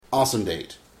Awesome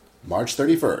date, March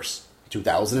 31st,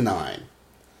 2009.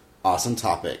 Awesome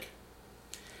topic.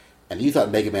 And you thought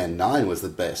Mega Man 9 was the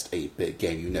best 8-bit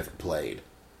game you never played.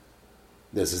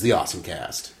 This is the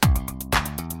OSMcast.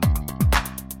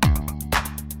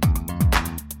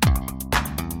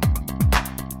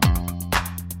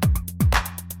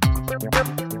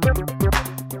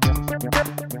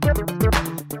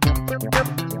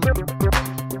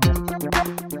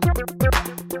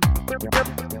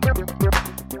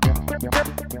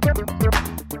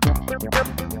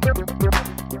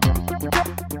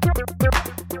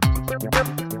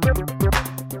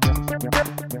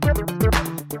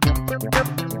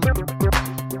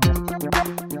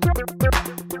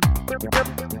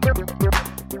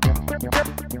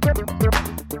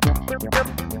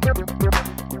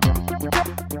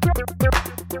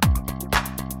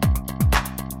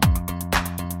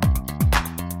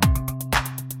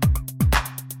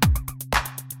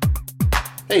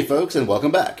 Hey folks, and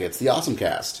welcome back. It's the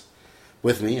OSMcast.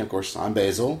 With me, of course, I'm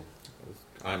Basil.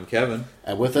 I'm Kevin.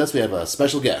 And with us, we have a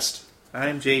special guest.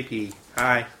 I'm JP.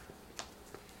 Hi.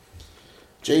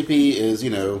 JP is,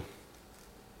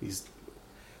 he's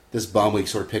this bum we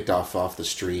sort of picked off the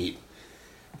street.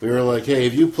 We were like, hey,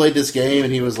 have you played this game?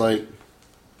 And he was like,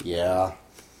 yeah.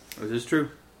 Is this true?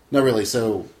 No, really.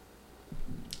 So,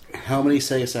 how many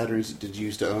Sega Saturns did you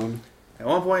used to own? At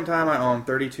one point in time, I owned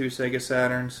 32 Sega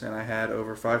Saturns, and I had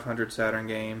over 500 Saturn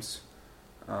games,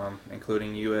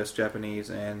 including US,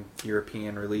 Japanese, and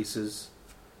European releases.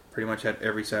 Pretty much had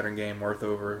every Saturn game worth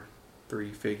over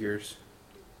 3 figures.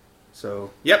 So,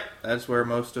 yep, that's where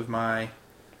most of my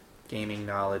gaming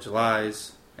knowledge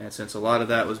lies. And since a lot of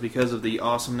that was because of the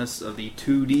awesomeness of the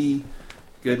 2D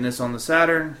goodness on the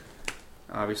Saturn,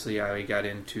 obviously I got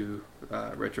into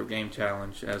Retro Game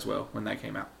Challenge as well when that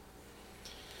came out.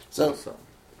 So,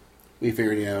 we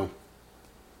figured,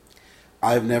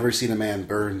 I've never seen a man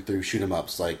burn through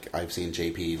shoot-em-ups like I've seen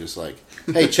JP just like,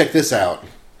 hey, check this out.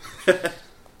 And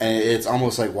it's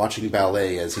almost like watching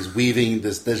ballet as he's weaving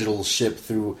this digital ship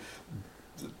through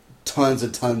tons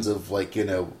and tons of,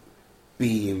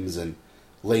 beams and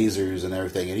lasers and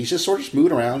everything. And he's just sort of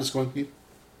moving around, just going,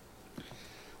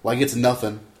 like it's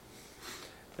nothing.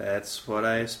 That's what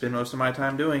I spend most of my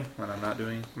time doing when I'm not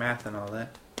doing math and all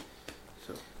that.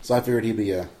 So I figured he'd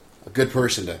be a good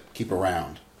person to keep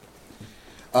around.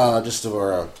 Just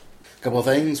for a couple of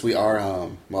things, we are,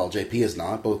 JP is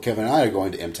not, both Kevin and I are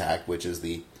going to MTAC, which is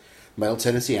the Middle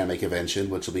Tennessee Anime Convention,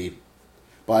 which will be,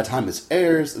 by the time this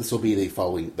airs, this will be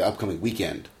the upcoming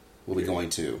weekend we'll be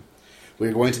going to.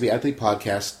 We're going to be at the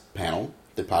podcast panel,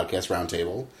 the podcast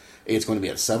roundtable. It's going to be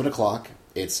at 7 o'clock.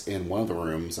 It's in one of the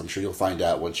rooms. I'm sure you'll find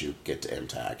out once you get to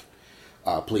MTAC.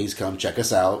 Please come check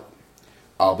us out.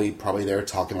 I'll be probably there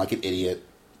talking like an idiot.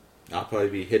 I'll probably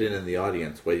be hidden in the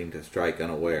audience waiting to strike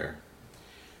unaware.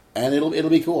 And it'll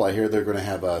be cool. I hear they're going to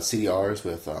have CDRs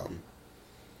with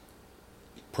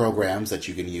programs that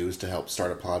you can use to help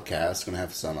start a podcast. Going to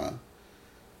have some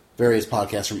various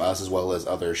podcasts from us as well as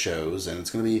other shows, and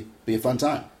it's going to be a fun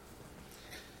time.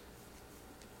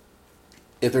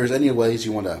 If there's any ways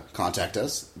you want to contact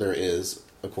us, there is,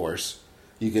 of course,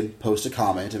 you can post a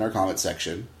comment in our comment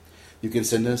section. You can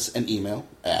send us an email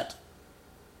at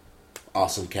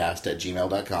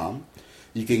awesomecast@gmail.com.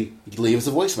 You can leave us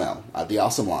a voicemail at the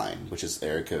Awesome Line, which is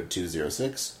area code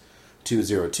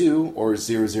 206-202 or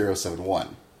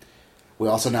 0071. We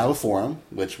also now have a forum,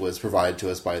 which was provided to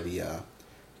us by the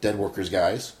Dead Workers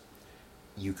guys.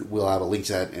 We'll have a link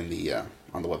to that in the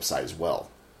on the website as well.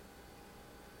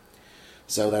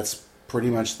 So that's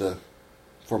pretty much the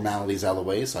formalities out of the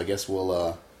way. So I guess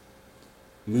we'll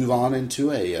move on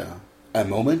into a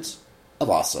moment of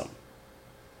awesome.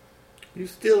 You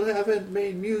still haven't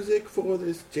made music for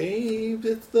this, James.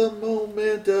 It's the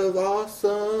moment of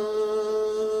awesome.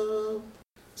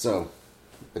 So,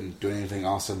 been doing anything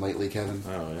awesome lately, Kevin?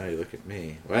 Oh, now you look at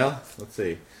me. Well, let's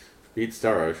see. Beat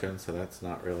Star Ocean, so that's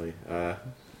not really... I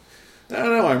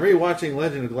don't know, I'm rewatching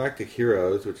Legend of Galactic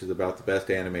Heroes, which is about the best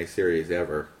anime series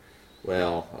ever.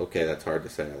 Well, okay, that's hard to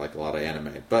say. I like a lot of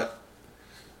anime, but...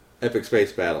 Epic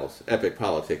space battles, epic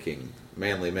politicking,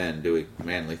 manly men doing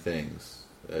manly things.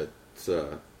 It's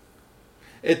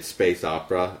space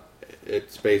opera.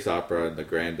 It's space opera in the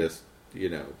grandest,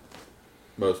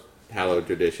 most hallowed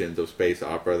traditions of space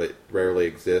opera that rarely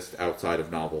exist outside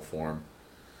of novel form.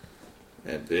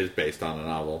 And it is based on a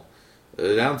novel.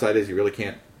 The downside is you really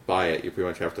can't buy it. You pretty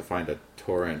much have to find a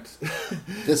torrent.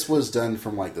 This was done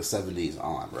from the 70s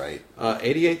on, right?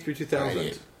 88 through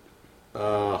 2000.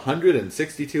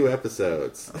 162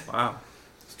 episodes. Oh, wow.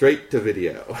 Straight to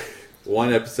video.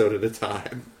 One episode at a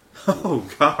time. Oh,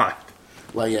 God.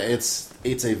 Like, yeah, it's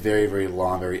a very, very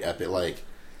long, very epic. Like,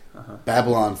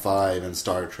 Babylon 5 and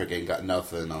Star Trek ain't got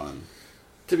nothing on.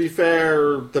 To be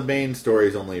fair, the main story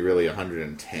is only really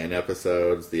 110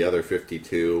 episodes. The other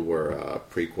 52 were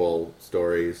prequel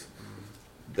stories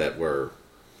that were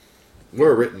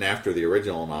written after the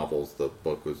original novels the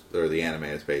book was, or the anime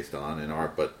is based on, and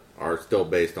are still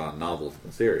based on novels in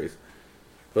the series.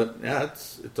 But yeah,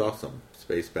 it's awesome.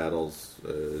 Space battles,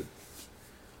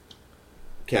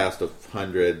 cast of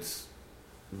hundreds,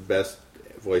 best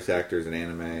voice actors in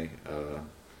anime.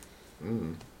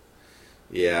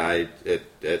 Yeah,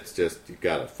 it's just you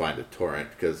gotta find a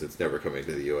torrent because it's never coming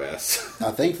to the U.S.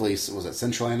 Thankfully, was it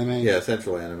Central Anime? Yeah,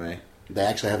 Central Anime. They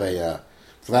actually have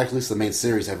for at least the main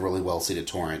series, have a really well-seated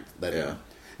torrent that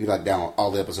you like download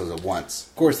all the episodes at once.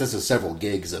 Of course, this is several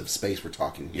gigs of space we're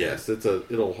talking here. Yes,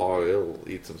 it'll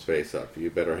eat some space up.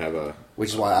 You better have a... Which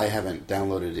is why I haven't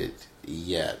downloaded it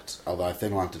yet, although I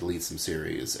think I'll have to delete some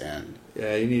series and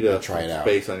yeah, you need a try it out.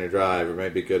 Space on your drive, or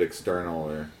maybe a good external,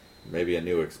 or maybe a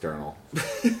new external.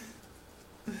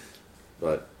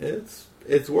 But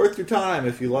it's worth your time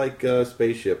if you like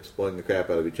spaceships blowing the crap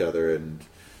out of each other and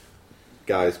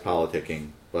guys politicking,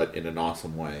 but in an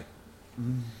awesome way.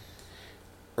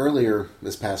 Earlier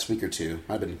this past week or two,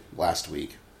 might have been last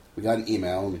week, we got an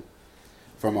email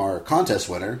from our contest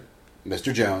winner,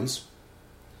 Mr. Jones.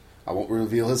 I won't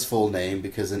reveal his full name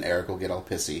because then Eric will get all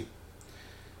pissy.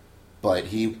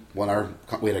 But we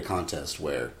had a contest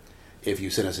where if you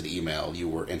sent us an email, you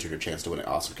were entered a chance to win an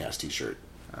OSMcast t-shirt.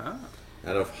 Ah.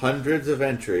 Out of hundreds of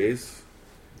entries.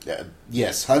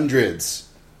 Yes, hundreds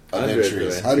of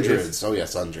entries. Hundreds. Oh,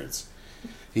 yes, hundreds.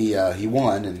 He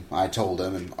won, and I told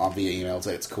him, and via email,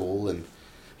 say it's cool, and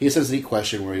he sent us a neat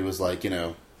question where he was like,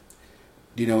 do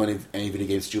you know any video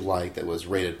games that you like that was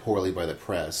rated poorly by the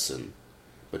press,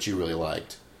 but you really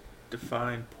liked?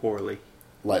 Define poorly.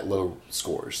 Like low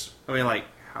scores. I mean, like,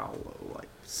 how low? Like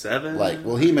 7?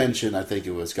 Well, he mentioned, I think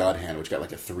it was God Hand, which got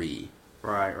like a 3.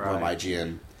 Right. From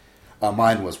IGN.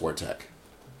 Mine was Wartech.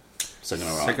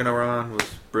 Second Iran was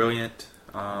brilliant,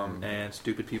 and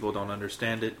stupid people don't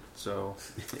understand it, so...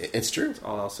 It's true. That's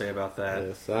all I'll say about that.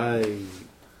 Yes, I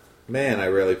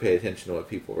rarely pay attention to what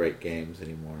people rate games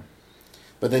anymore.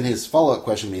 But then his follow-up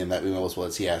question to me in that email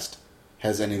was he asked,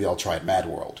 has any of y'all tried Mad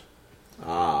World?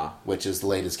 Which is the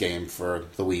latest game for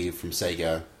the Wii from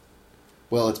Sega.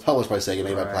 Well, it's published by Sega,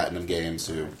 made by Platinum Games,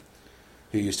 who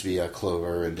used to be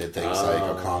Clover and did things like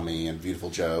Okami and Beautiful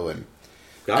Joe and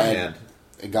God Hand.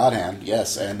 God Hand,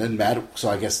 yes, and then so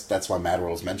I guess that's why Mad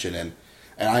World is mentioned, and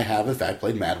I have in fact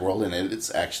played Mad World, and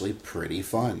it's actually pretty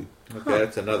fun. Okay,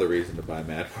 that's another reason to buy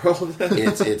Mad World.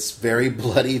 It's very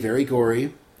bloody, very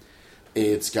gory.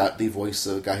 It's got the voice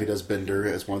of the guy who does Bender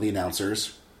as one of the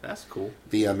announcers. That's cool.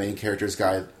 The main character's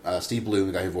guy, Steve Bloom,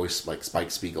 the guy who voiced like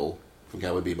Spike Spiegel from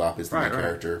Cowboy Bebop, is the main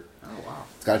character. Oh wow!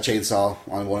 It's got a chainsaw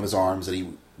on one of his arms that he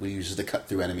uses to cut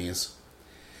through enemies.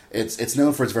 It's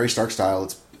known for its very stark style.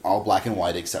 It's all black and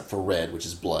white except for red, which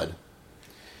is blood.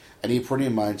 And he pretty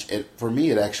much, for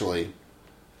me, it actually,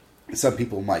 some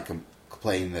people might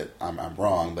complain that I'm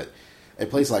wrong, but it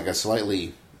plays like a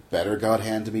slightly better God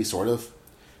Hand to me, sort of.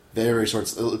 It's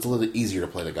a little bit easier to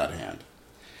play the God Hand.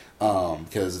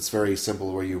 Because it's very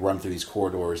simple where you run through these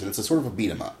corridors, and it's a sort of a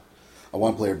beat-em-up. A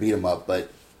one-player beat-em-up, but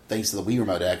thanks to the Wii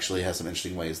Remote, it actually has some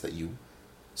interesting ways that you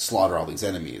slaughter all these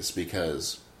enemies,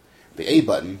 because the A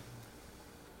button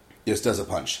just does a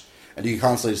punch. And you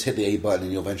constantly just hit the A button,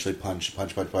 and you'll eventually punch,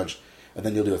 and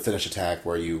then you'll do a finish attack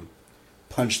where you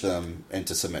punch them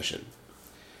into submission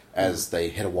as they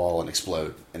hit a wall and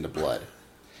explode into blood.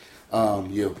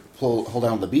 You hold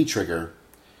down the B trigger,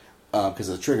 because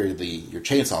the trigger, your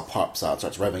chainsaw pops out,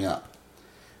 starts revving up.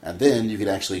 And then you can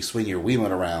actually swing your Wiimote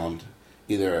around,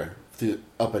 either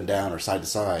up and down or side to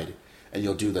side, and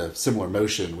you'll do the similar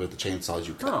motion with the chainsaw as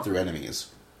you cut through enemies.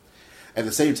 At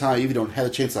the same time, if you don't have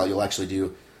the chainsaw, you'll actually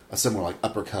do a similar like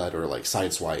uppercut or like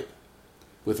side swipe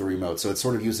with the remote. So it's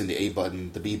sort of using the A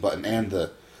button, the B button,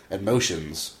 and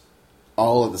motions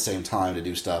all at the same time to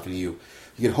do stuff. And you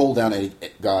can hold down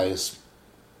guys.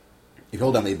 You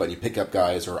hold down the A button, you pick up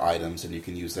guys or items, and you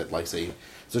can use that, like say,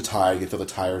 it's a tire, you can throw the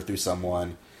tire through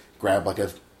someone, grab like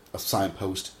a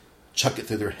signpost, chuck it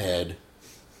through their head.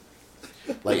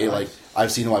 Like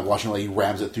I've seen like watching like he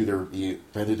rams it through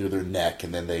their neck,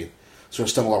 and then they sort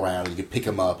of stumble around, and you can pick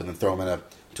them up and then throw them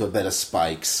into a bed of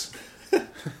spikes.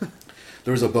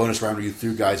 There was a bonus round where you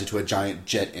threw guys into a giant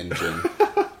jet engine.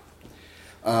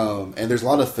 And there's a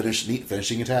lot of neat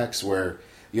finishing attacks where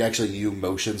you actually use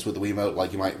motions with the Wiimote,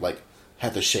 like you might like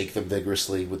have to shake them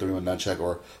vigorously with the Wiimote nunchuck,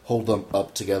 or hold them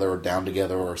up together or down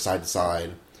together or side to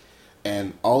side.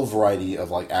 and all variety of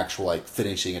like actual like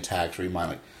finishing attacks where you might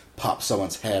like pop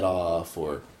someone's head off,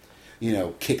 or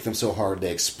kick them so hard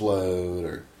they explode,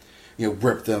 or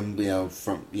rip them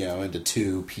from into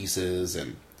two pieces.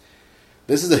 And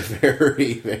this is a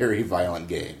very, very violent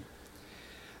game.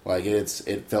 Like it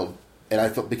felt, and I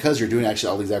felt because you're doing actually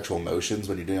all these actual motions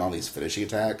when you're doing all these finishing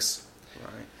attacks,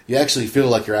 Right. you actually feel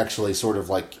like you're actually sort of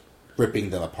like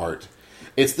ripping them apart.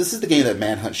 This is the game that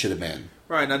Manhunt should have been.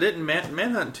 Right, now didn't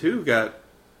Manhunt 2 got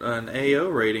an AO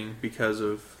rating because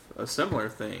of a similar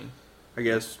thing? I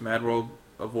guess Mad World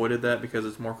avoided that because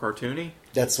it's more cartoony?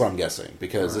 That's what I'm guessing,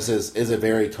 because Right. this is a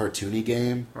very cartoony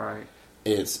game. Right.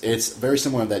 It's very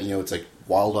similar in that, it's like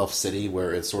Wild Off City,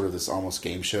 where it's sort of this almost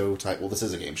game show type. Well, this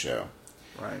is a game show.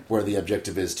 Right. Where the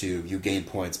objective is you gain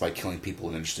points by killing people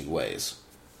in interesting ways.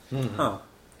 Mm-hmm. Huh.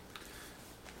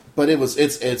 But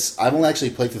it's I've only actually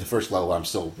played through the first level. I'm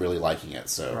still really liking it.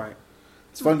 So Right.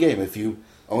 it's a fun game. If you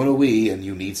own a Wii and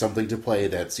you need something to play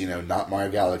that's not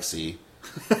Mario Galaxy,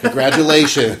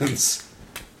 congratulations.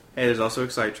 Hey, there's also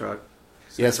Excite Truck.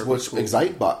 Yes, Truck which was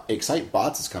cool. Excite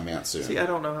Bots is coming out soon. See, I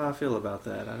don't know how I feel about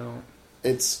that. I don't...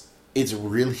 It's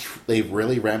really, they've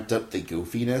really ramped up the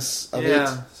goofiness of it.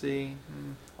 Yeah, see?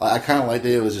 I kind of liked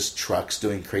it. It was just trucks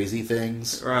doing crazy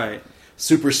things. Right.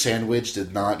 Super Sandwich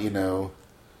did not,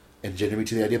 engender me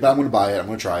to the idea, but I'm going to buy it. I'm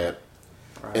going to try it.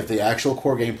 Right. If the actual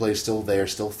core gameplay is still there,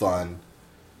 still fun,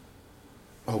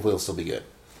 hopefully it'll still be good.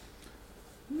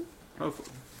 Hopefully.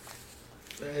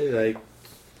 I like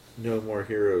No More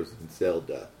Heroes and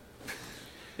Zelda.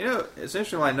 It's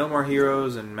interesting, like No More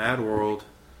Heroes and Mad World,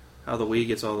 how the Wii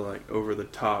gets all the like over the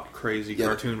top, crazy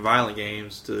cartoon violent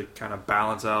games to kind of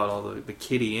balance out all the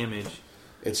kiddie image.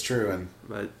 It's true, and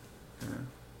But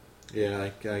Yeah,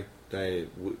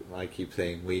 I keep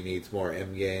saying Wii needs more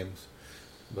M games,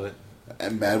 but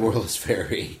Mad World is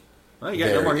very. well, you got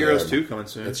No very More Heroes good. 2 coming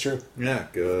soon. It's true. yeah,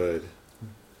 good.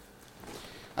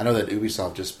 I know that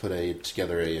Ubisoft just put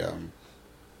together a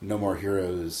No More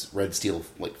Heroes Red Steel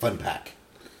fun pack.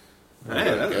 Hey,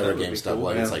 that would be GameStop. cool.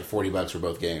 It's like $40 for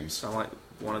both games. Sound like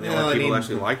one of the Yeah, only I people mean-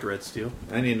 actually liked Red Steel.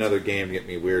 I need another game to get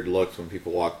me weird looks when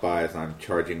people walk by as I'm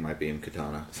charging my beam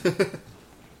katana.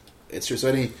 It's true.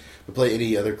 So, we play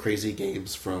any other crazy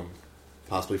games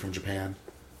possibly from Japan?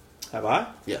 Have I?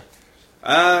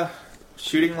 Yeah.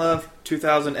 Shooting Love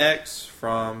 2000X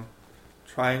from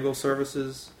Triangle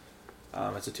Services.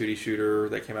 It's a 2D shooter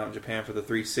that came out in Japan for the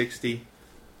 360.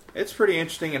 It's pretty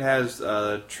interesting. It has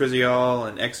Trizial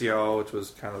and Exial, which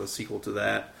was kind of the sequel to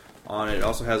that, on it. It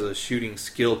also has a shooting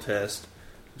skill test,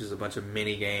 which is a bunch of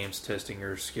mini games testing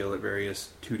your skill at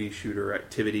various 2D shooter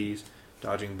activities,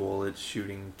 dodging bullets,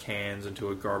 shooting cans into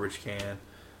a garbage can,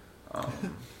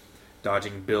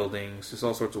 dodging buildings, just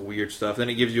all sorts of weird stuff. Then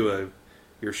it gives you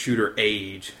your shooter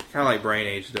age, kind of like Brain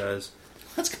Age does.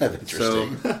 That's kind of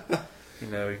interesting. So, you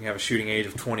can have a shooting age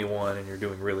of 21 and you're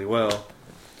doing really well.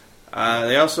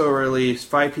 They also released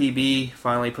 5PB,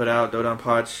 finally put out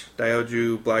Dodonpachi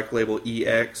Daioju Black Label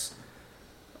EX.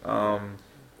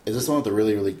 Is this one with the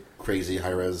really, really crazy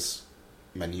high-res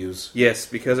menus? Yes,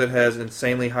 because it has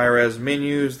insanely high-res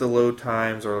menus, the load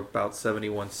times are about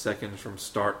 71 seconds from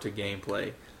start to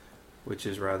gameplay, which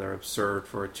is rather absurd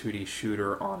for a 2D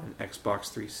shooter on an Xbox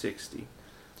 360.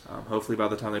 Hopefully by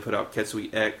the time they put out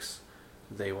Ketsui X,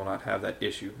 they will not have that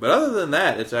issue. But other than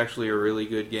that, it's actually a really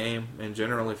good game. In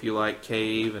general, if you like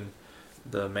Cave and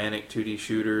the manic 2D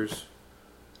shooters,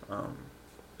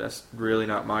 that's really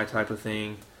not my type of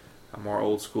thing. I'm more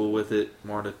old school with it,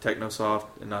 more into Technosoft,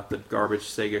 and not the garbage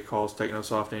Sega calls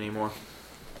Technosoft anymore.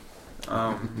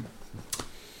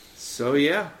 So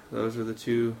yeah, those are the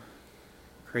two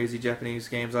crazy Japanese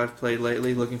games I've played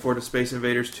lately. Looking forward to Space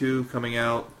Invaders 2 coming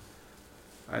out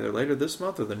either later this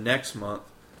month or the next month.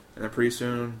 And then pretty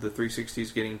soon, the 360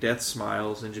 is getting Death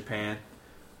Smiles in Japan,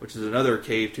 which is another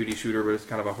Cave 2D shooter, but it's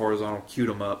kind of a horizontal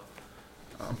cute-em-up,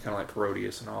 kind of like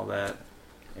Parodius and all that.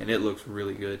 And it looks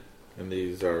really good. And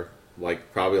these are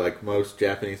probably like most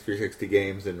Japanese 360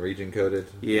 games and region coded.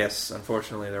 Yes,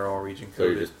 unfortunately, they're all region So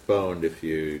you're coded. just boned if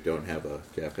you don't have a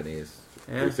Japanese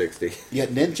 360. Yet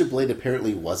Ninja Blade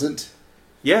apparently wasn't.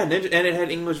 Yeah, Ninja, and it had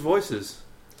English voices.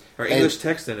 Or English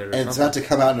text in it or And something. it's not to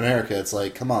come out in America. It's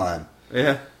like, come on.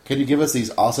 Yeah. Can you give us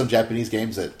these awesome Japanese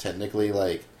games that technically,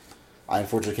 I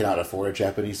unfortunately cannot afford a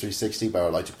Japanese 360, but I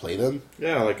would like to play them?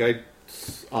 Yeah,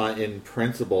 I, in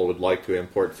principle, would like to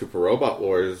import Super Robot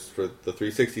Wars for the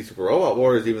 360 Super Robot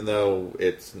Wars, even though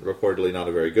it's reportedly not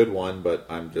a very good one, but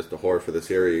I'm just a whore for the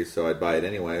series, so I'd buy it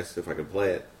anyways if I could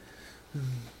play it.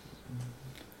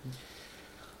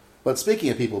 But speaking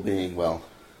of people being,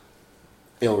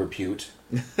 ill repute,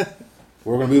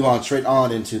 we're going to move on straight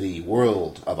on into the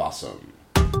world of awesome.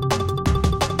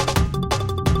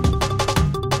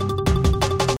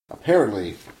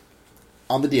 apparently,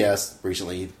 on the DS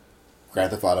recently,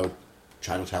 Grand Theft Auto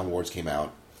Chinatown Wars came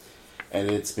out, and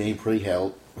it's being pretty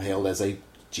hailed as a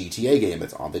GTA game.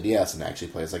 It's on the DS and actually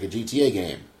plays like a GTA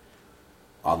game.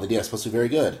 On the DS, supposed to be very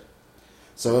good.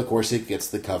 So, of course, it gets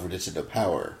the coveted into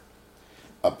power.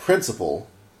 A principal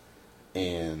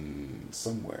in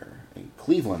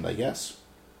Cleveland, I guess,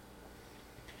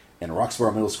 in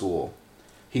Roxborough Middle School,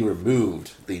 he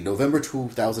removed the November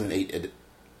 2008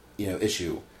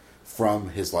 issue from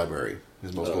his library,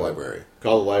 his middle school library.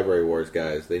 Call the Library Wars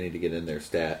guys. They need to get in their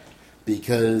stat.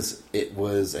 Because it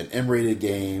was an M-rated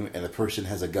game and the person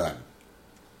has a gun.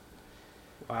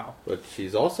 Wow. But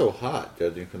she's also hot,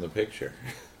 judging from the picture.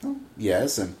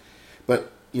 Yes,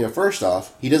 but first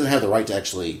off, he doesn't have the right to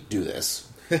actually do this.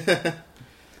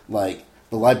 Like,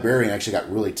 the librarian actually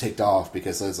got really ticked off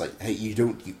because it's like, hey,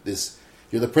 you're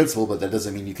the principal, but that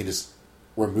doesn't mean you can just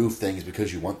remove things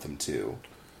because you want them to.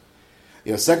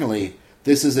 Secondly,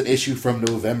 this is an issue from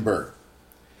November,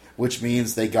 which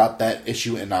means they got that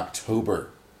issue in October.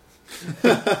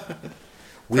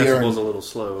 Principal's a little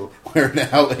slow. We're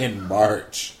now in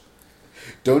March.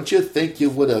 Don't you think you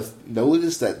would have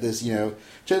noticed that this,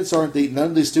 chances are none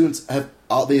of these students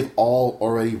they've all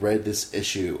already read this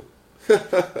issue.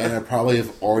 And are probably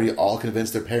have already all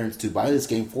convinced their parents to buy this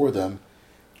game for them,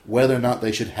 whether or not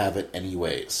they should have it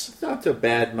anyways. It's not so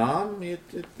bad, Mom.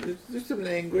 There's some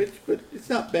language, but it's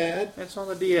not bad. It's on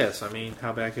the DS. I mean,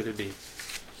 how bad could it be?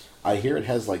 I hear it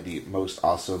has like the most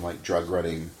awesome drug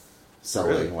running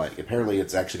selling. Really? Apparently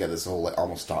it's actually got this whole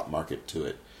almost stock market to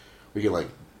it. We can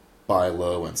buy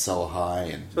low and sell high,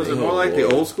 and so is it more like the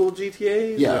old school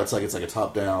GTAs? Yeah, or? It's like a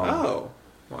top down. Oh,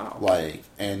 wow!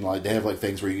 They have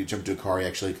things where you jump into a car, you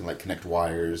actually can connect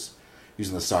wires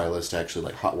using the stylus to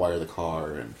actually hot wire the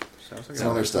car and some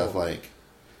other stuff.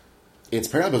 It's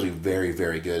apparently supposed to be very,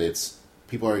 very good.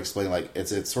 People are explaining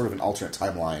it's sort of an alternate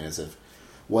timeline, as if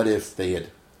what if they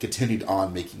had continued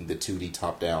on making the 2D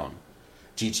top down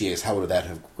GTAs? How would that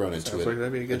have grown into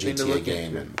that'd be a good GTA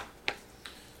game? And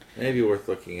maybe worth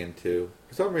looking into.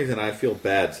 For some reason, I feel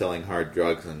bad selling hard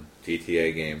drugs in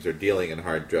GTA games or dealing in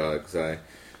hard drugs. I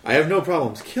have no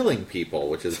problems killing people,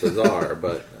 which is bizarre,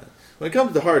 but when it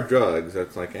comes to hard drugs,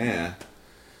 that's I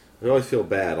always feel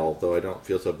bad, although I don't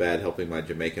feel so bad helping my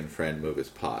Jamaican friend move his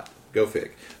pot. Go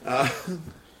fig.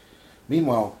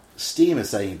 Meanwhile, Steam is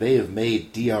saying they have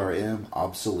made DRM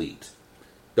obsolete.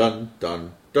 Dun,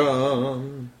 dun,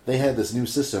 dun. They had this new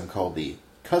system called the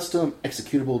Custom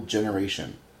Executable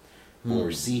Generation, or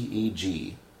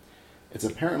CEG.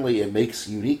 It makes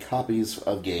unique copies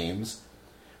of games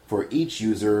for each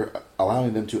user,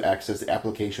 allowing them to access the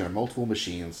application on multiple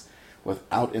machines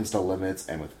without install limits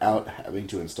and without having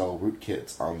to install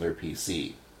rootkits on their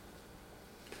PC.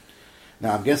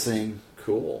 Now, I'm guessing...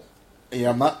 Cool.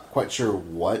 I'm not quite sure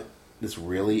what this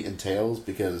really entails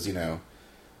because,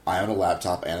 I own a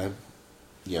laptop and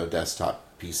a, desktop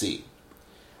PC.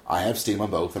 I have Steam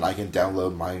on both, and I can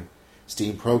download my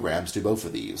Steam programs to both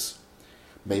of these.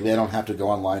 Maybe I don't have to go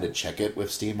online to check it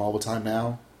with Steam all the time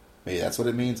now. Maybe that's what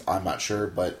it means. I'm not sure,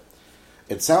 but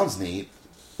it sounds neat.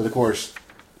 But of course,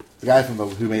 the guy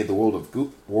who made the World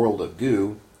of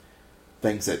Goo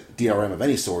thinks that DRM of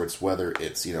any sorts, whether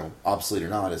it's obsolete or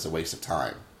not, is a waste of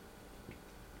time.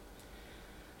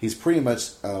 He's pretty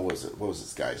much what was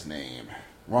this guy's name?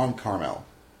 Ron Carmel.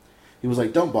 He was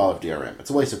like, "Don't bother with DRM. It's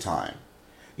a waste of time.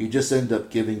 You just end up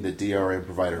giving the DRM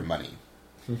provider money.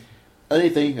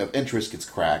 Anything of interest gets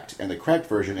cracked, and the cracked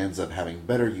version ends up having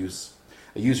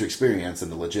a user experience than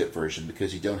the legit version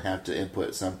because you don't have to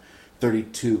input some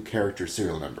 32-character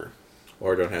serial number.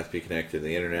 Or don't have to be connected to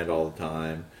the internet all the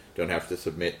time. Don't have to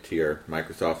submit to your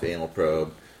Microsoft anal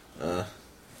probe.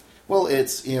 Well,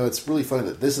 it's really funny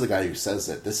that this is the guy who says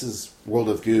that this is World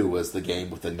of Goo was the game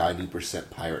with the 90%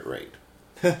 pirate rate.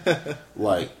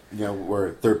 Where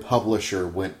their publisher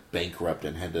went bankrupt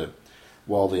and had to,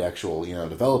 while the actual,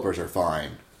 developers are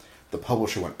fine, the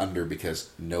publisher went under because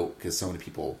so many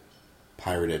people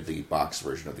pirated the box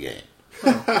version of the game.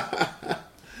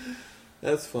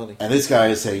 That's funny. And this guy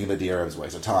is saying the DRM is a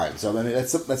waste of time. So, I mean,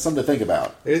 that's something to think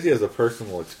about. I guess he has a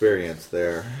personal experience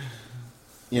there.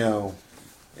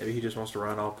 Maybe he just wants to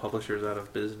run all publishers out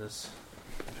of business.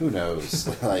 Who knows?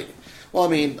 I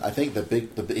think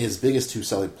his biggest two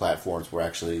selling platforms were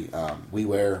actually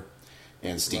WiiWare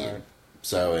and Steam. Right.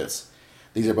 So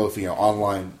these are both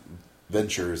online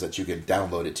ventures that you can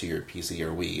download it to your PC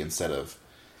or Wii instead of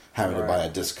having to buy a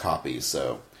disc copy.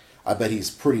 So I bet he's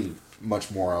pretty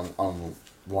much more on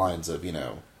lines of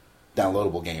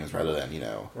downloadable games rather than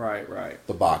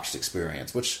the boxed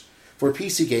experience. Which for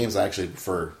PC games I actually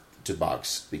prefer to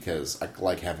box because I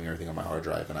like having everything on my hard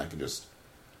drive and I can just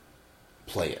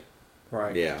play it.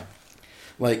 Right. Yeah.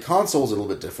 Like, consoles are a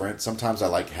little bit different. Sometimes I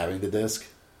like having the disc.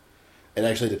 It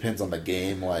actually depends on the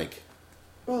game, like...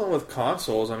 Well, with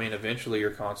consoles, I mean, eventually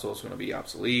your console is going to be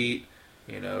obsolete,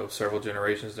 several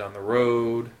generations down the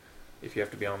road. If you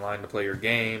have to be online to play your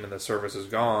game and the service is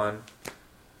gone,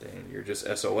 then you're just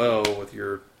SOL with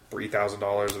your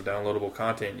 $3,000 of downloadable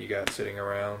content you got sitting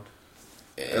around.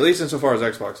 At least insofar as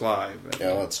Xbox Live.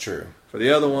 Yeah, that's true. For the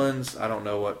other ones, I don't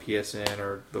know what PSN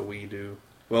or the Wii do.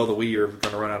 Well, the Wii, you're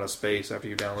going to run out of space after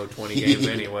you download 20 games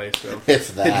anyway, so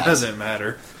if that. It doesn't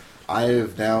matter. I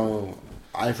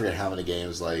forget how many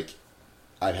games, like,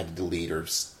 I've had to delete or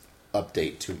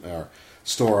update to or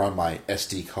store on my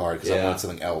SD card because I want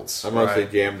something else. I mostly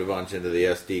jammed a bunch into the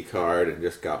SD card and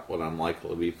just got what I'm likely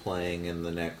to be playing in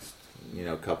the next,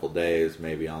 couple days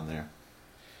maybe on there.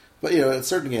 But,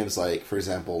 certain games, like, for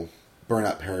example,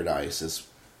 Burnout Paradise is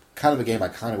kind of a game I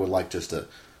kind of would like just to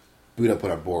boot up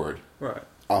on a board. Right.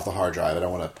 Off the hard drive.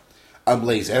 I'm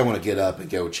lazy. I don't want to get up and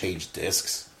go change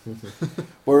discs.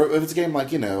 Or if it's a game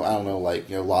like,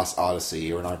 Lost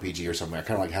Odyssey or an RPG or something, I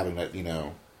kind of like having that,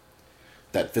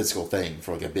 that physical thing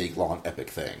for like a big, long, epic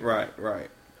thing. Right.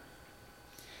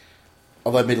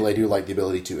 Although admittedly I do like the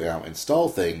ability to install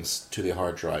things to the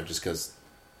hard drive just because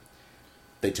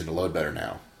they tend to load better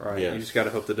now. Right. Yeah. You just got to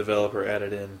hope the developer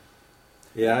added in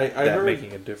I heard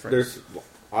making a difference.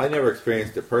 I never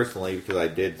experienced it personally because I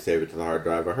did save it to the hard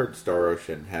drive. I heard Star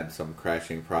Ocean had some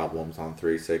crashing problems on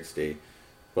 360,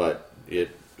 but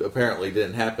it apparently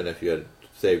didn't happen if you had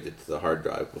saved it to the hard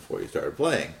drive before you started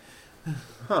playing.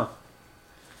 Huh.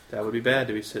 That would be bad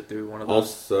to be sit through one of those.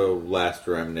 Also, Last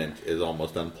Remnant is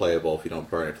almost unplayable if you don't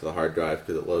burn it to the hard drive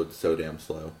because it loads so damn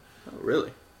slow. Oh,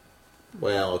 really?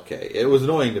 Well, okay. It was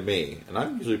annoying to me, and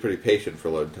I'm usually pretty patient for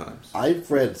load times. I've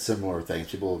read similar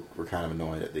things. People were kind of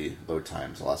annoyed at the load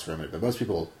times of Last Remnant, but most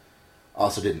people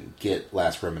also didn't get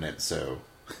Last Remnant, so...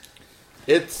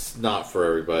 It's not for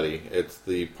everybody. It's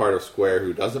the part of Square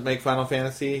who doesn't make Final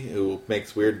Fantasy, who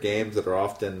makes weird games that are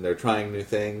often, they're trying new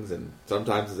things, and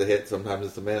sometimes it's a hit, sometimes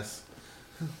it's a miss.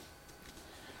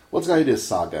 What's got to do is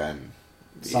Saga, and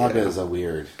Saga is a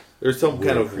weird... There's some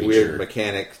kind of creature. weird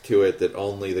mechanics to it that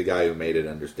only the guy who made it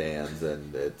understands,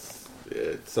 and it's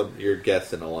you're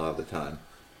guessing a lot of the time.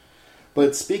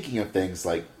 But speaking of things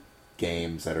like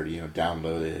games that are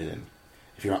downloaded, and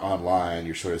if you're not online,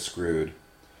 you're sort of screwed.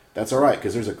 That's all right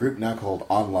because there's a group now called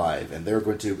OnLive, and they're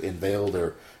going to unveil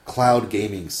their cloud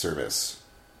gaming service.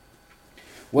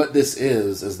 What this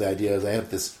is the idea is they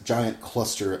have this giant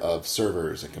cluster of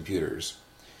servers and computers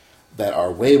that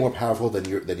are way more powerful than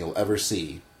you'll ever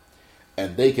see.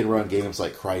 And they can run games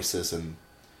like Crysis and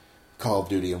Call of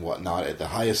Duty and whatnot at the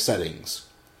highest settings.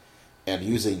 And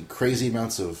using crazy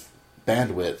amounts of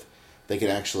bandwidth, they can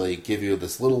actually give you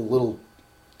this little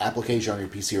application on your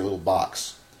PC or little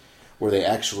box where they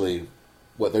actually,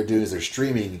 what they're doing is they're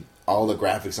streaming all the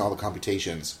graphics and all the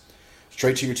computations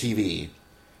straight to your TV,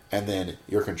 and then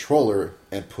your controller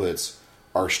inputs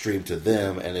are streamed to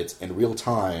them, and it's in real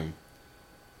time.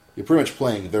 You're pretty much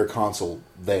playing their console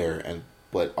there,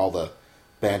 but all the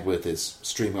bandwidth is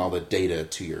streaming all the data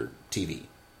to your TV.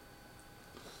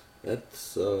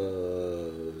 That's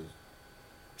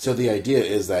So the idea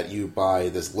is that you buy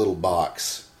this little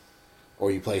box, or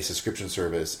you play a subscription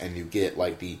service, and you get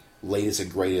like the latest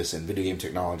and greatest in video game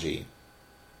technology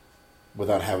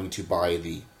without having to buy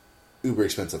the uber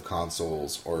expensive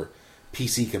consoles or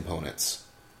PC components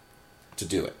to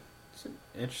do it. It's an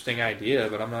interesting idea,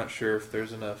 but I'm not sure if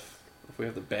there's enough, if we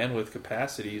have the bandwidth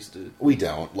capacities to We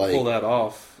don't. pull that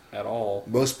off at all.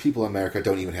 Most people in America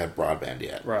don't even have broadband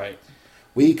yet. Right.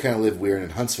 We kind of live weird,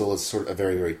 and Huntsville is sort of a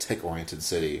very, very tech-oriented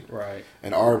city. Right.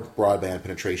 And our broadband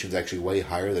penetration is actually way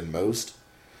higher than most.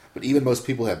 But even most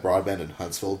people who have broadband in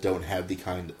Huntsville don't have the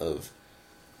kind of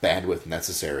bandwidth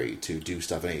necessary to do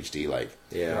stuff in HD. Like,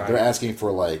 yeah. they're asking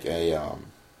for like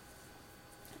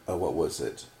what was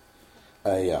it?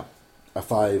 A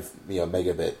 5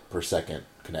 megabit per second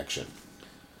connection.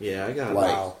 Yeah, I got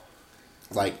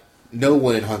like no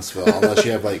one in Huntsville, unless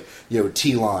you have like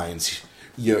T lines,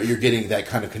 you're getting that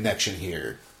kind of connection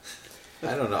here.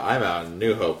 I don't know. I'm out in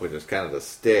New Hope, which is kind of the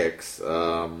sticks.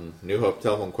 New Hope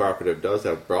Telephone Cooperative does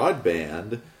have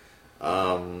broadband.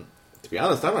 To be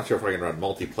honest, I'm not sure if I can run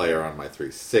multiplayer on my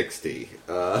 360.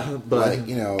 But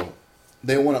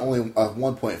they want only a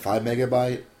 1.5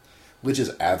 megabyte, which is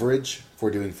average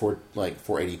for doing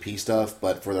 480p stuff.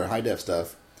 But for their high def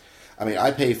stuff, I mean,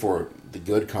 I pay for the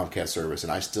good Comcast service,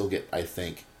 and I still get, I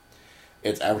think,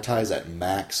 it's advertised at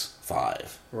max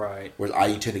 5. Right. Whereas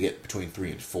I tend to get between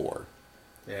 3 and 4.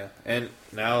 Yeah, and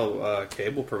now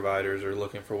cable providers are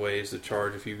looking for ways to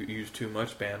charge if you use too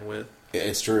much bandwidth.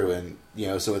 It's true, and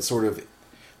so it's sort of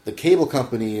the cable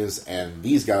companies and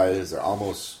these guys are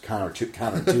almost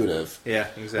counterintuitive. Yeah,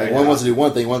 exactly. Like one wants to do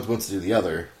one thing, one wants to do the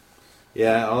other.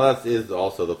 Yeah, well, that is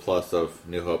also the plus of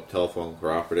New Hope Telephone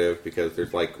Cooperative, because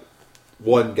there's like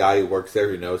one guy who works there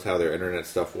who knows how their internet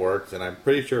stuff works, and I'm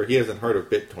pretty sure he hasn't heard of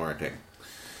BitTorrenting.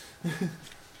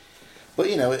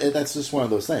 But that's just one of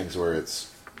those things where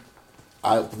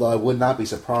I would not be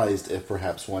surprised if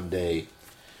perhaps one day,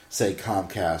 say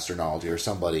Comcast or Knowledge or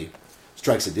somebody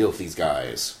strikes a deal with these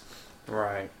guys,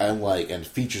 right? And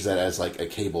features that as like a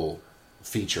cable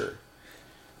feature,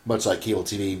 much like cable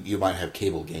TV. You might have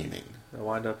cable gaming. They'll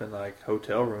wind up in like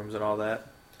hotel rooms and all that.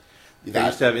 They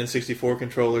used to have N64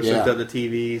 controllers hooked up to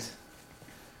TVs.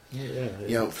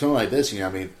 Yeah. Something like this.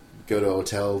 Go to a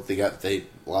hotel. A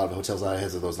lot of hotels now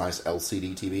has those nice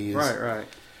LCD TVs. Right.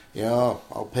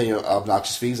 I'll pay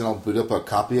obnoxious fees and I'll boot up a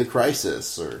copy of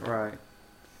Crysis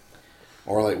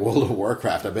or like World of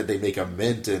Warcraft. I bet they make a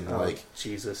mint and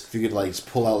Jesus. If you could just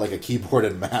pull out like a keyboard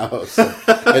and mouse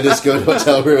and just go to a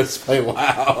hotel room and just play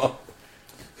WoW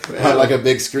on like a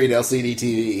big screen LCD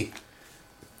TV.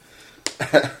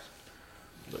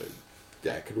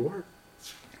 That could work.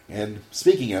 And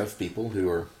speaking of people who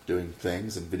are doing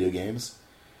things in video games,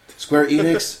 Square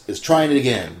Enix is trying it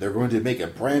again. They're going to make a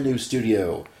brand new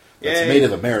studio that's made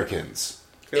of Americans.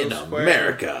 In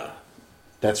America.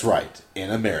 That's right, in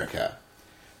America.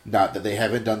 Not that they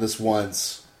haven't done this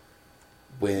once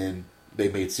when they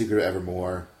made Secret of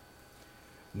Evermore.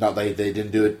 Not that they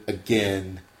didn't do it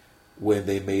again when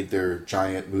they made their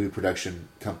giant movie production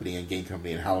company and game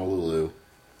company in Honolulu.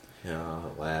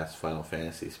 Last Final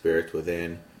Fantasy Spirits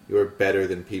Within. You were better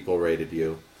than people rated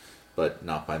you, but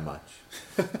not by much.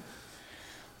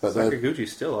 But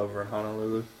Sakaguchi's still over in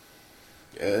Honolulu.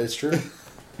 It's true.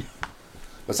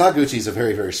 But Sakaguchi's a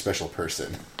very, very special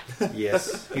person.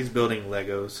 Yes, he's building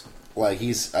Legos.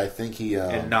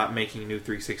 And not making new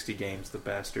 360 games, the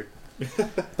bastard.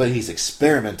 But he's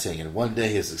experimenting, and one day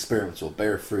his experiments will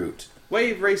bear fruit.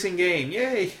 Wave racing game,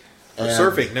 yay! Or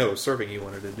surfing, surfing he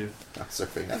wanted to do. Not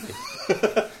surfing,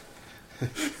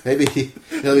 maybe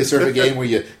he'll be surfing a game where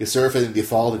you surf and you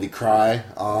fall and you cry.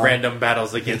 Random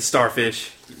battles against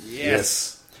starfish.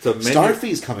 Yes.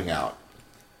 Starfy's coming out.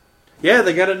 Yeah,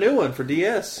 they got a new one for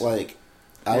DS. I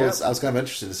was kind of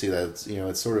interested to see that.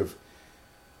 It's sort of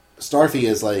Starfy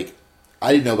is I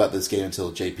didn't know about this game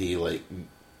until JP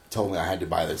told me I had to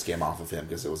buy this game off of him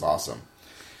because it was awesome.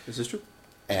 Is this true?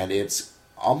 And it's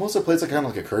almost it plays kind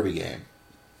of like a Kirby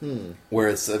game, where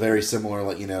it's a very similar.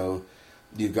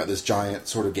 You've got this giant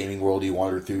sort of gaming world you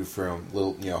wander through from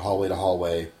little hallway to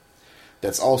hallway.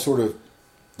 That's all sort of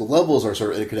the levels are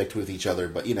sort of interconnected with each other,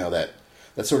 but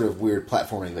that sort of weird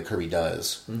platforming that Kirby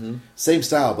does. Mm-hmm. Same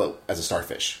style, but as a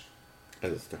starfish.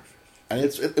 And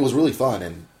it was really fun,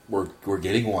 and we're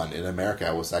getting one in America.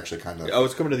 I was actually kind of... Oh,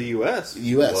 it's coming to the U.S.?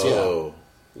 U.S., Whoa.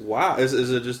 yeah. Wow. Is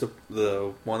it just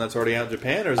the one that's already out in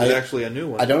Japan, or is it actually a new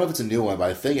one? I don't know if it's a new one, but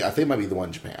I think it might be the one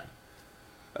in Japan.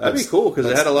 That'd be cool, because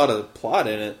it had a lot of plot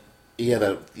in it. Yeah,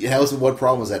 that was one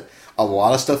problem, was that a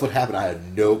lot of stuff would happen. I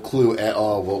had no clue at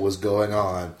all what was going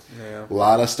on. Yeah. A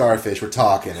lot of starfish were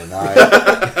talking, and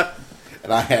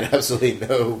I had absolutely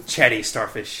no... Chatty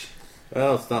starfish.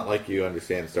 Well, it's not like you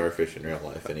understand starfish in real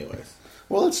life anyways.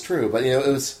 Well, it's true, but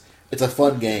it's a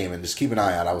fun game, and just keep an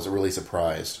eye on it. I was really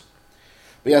surprised.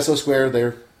 But yeah, so Square,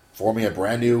 they're forming a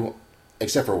brand new,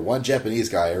 except for one Japanese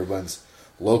guy, everyone's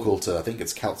local to, I think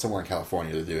it's somewhere in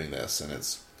California they're doing this, and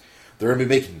they're going to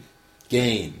be making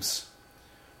games,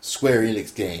 Square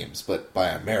Enix games, but by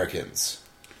Americans.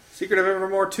 Secret of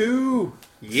Evermore 2!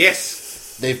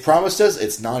 Yes! They've promised us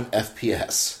it's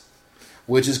non-FPS,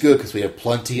 which is good because we have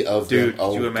plenty of them. Dude,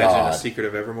 could you imagine a Secret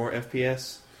of Evermore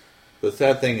FPS? The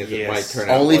sad thing is it might turn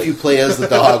out only if you play as the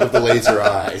dog with the laser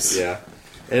eyes. Yeah.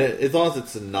 And as long as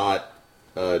it's not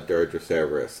Dirge or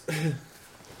Cerberus.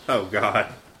 Oh, God.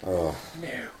 Oh.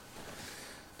 No.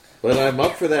 But I'm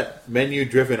up for that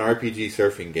menu-driven RPG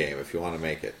surfing game if you want to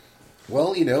make it.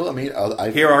 Well,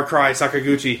 Hear our cry,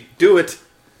 Sakaguchi. Do it!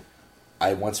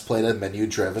 I once played a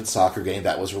menu-driven soccer game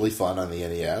that was really fun on the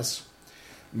NES.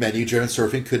 Menu-driven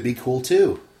surfing could be cool,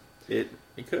 too. It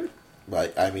could.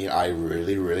 But, I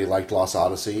really, really liked Lost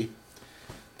Odyssey.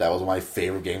 That was one of my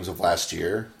favorite games of last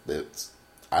year.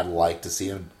 I'd like to see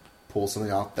him pull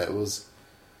something off that was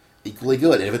equally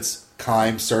good. If it's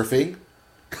Kime surfing,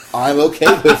 I'm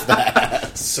okay with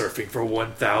that. Surfing for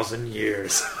 1,000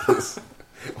 years.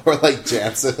 Or like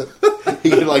Jansen. He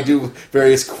can do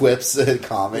various quips and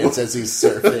comments as he's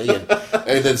surfing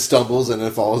and then stumbles and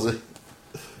then falls.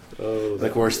 Oh, and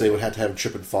of course, they would have to have him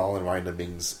trip and fall and random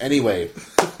things. Anyway.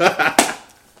 That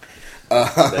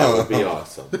would be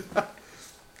awesome.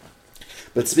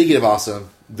 But speaking of awesome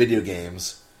video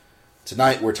games,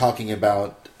 tonight we're talking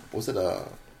about, was it it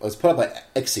was put out by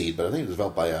Exceed, but I think it was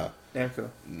developed by Namco.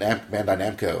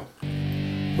 Bandai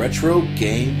Namco. Retro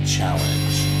Game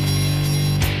Challenge.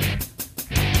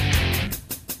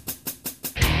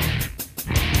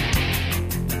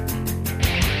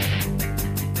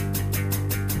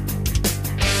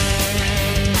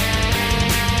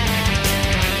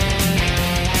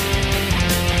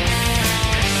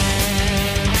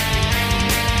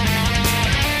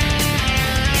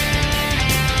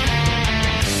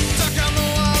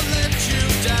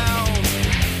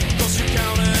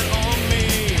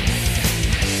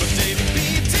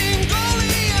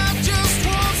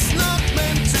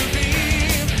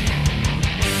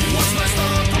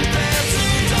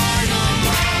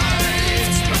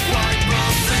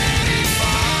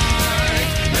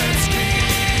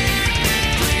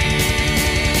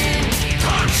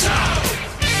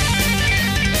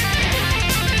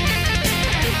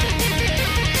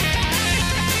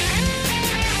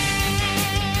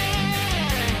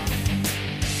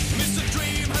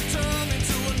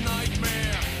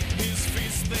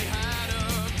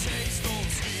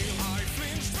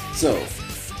 So,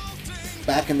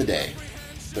 back in the day,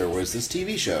 there was this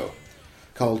TV show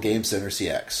called Game Center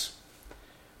CX,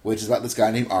 which is about this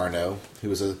guy named Arno, who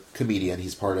was a comedian.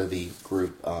 He's part of the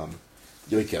group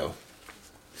Yoiko.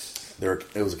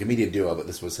 It was a comedian duo, but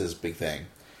this was his big thing,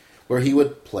 where he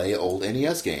would play old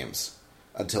NES games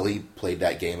until he played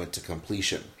that game into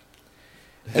completion.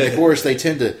 And of course, they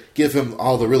tend to give him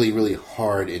all the really, really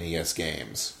hard NES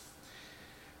games.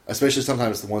 Especially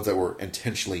sometimes the ones that were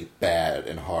intentionally bad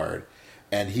and hard.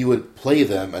 And he would play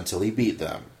them until he beat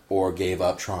them, or gave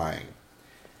up trying.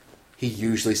 He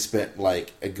usually spent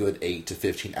like a good 8 to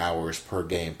 15 hours per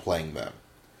game playing them.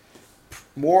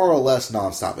 More or less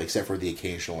nonstop, except for the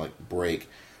occasional break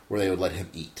where they would let him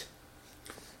eat.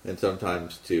 And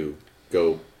sometimes to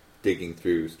go digging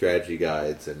through strategy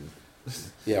guides and...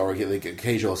 Yeah, or get the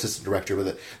occasional assistant director.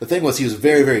 But the thing was, he was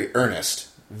very, very earnest.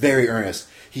 Very earnest.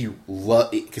 He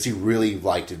loved, because he really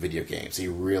liked video games. He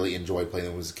really enjoyed playing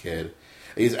them as a kid.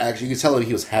 He's actually, you could tell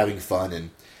he was having fun, and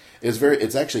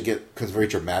it's actually becomes very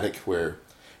dramatic, where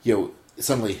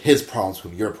suddenly his problems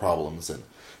become your problems, and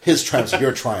his triumphs are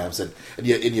your triumphs, and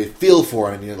you feel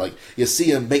for him, and you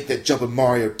see him make that jump in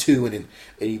Mario 2, and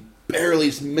he barely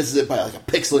misses it by like a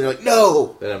pixel, and you're like,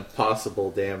 no! That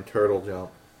impossible damn turtle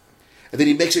jump. And then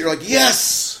he makes it, you're like,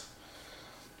 yes!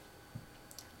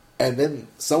 And then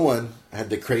someone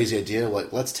had the crazy idea,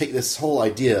 like, let's take this whole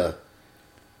idea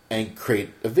and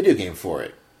create a video game for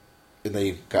it. And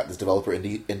they got this developer,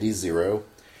 Indie Zero,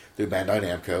 through Bandai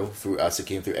Namco. Through us, it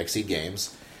came through Exceed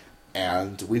Games.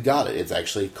 And we've got it. It's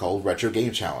actually called Retro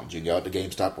Game Challenge. You can go out to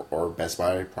GameStop or Best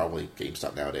Buy, probably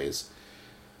GameStop nowadays,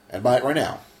 and buy it right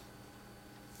now.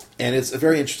 And it's a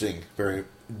very interesting, very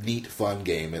neat, fun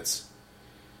game.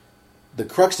 The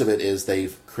crux of it is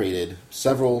they've created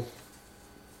several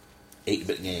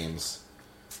 8-bit games.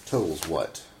 Totals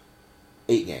what?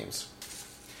 8 games.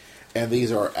 And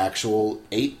these are actual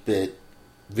 8-bit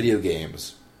video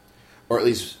games. Or at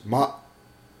least,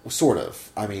 sort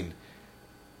of. I mean,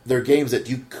 they're games that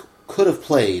you could have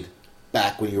played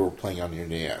back when you were playing on your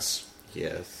NES.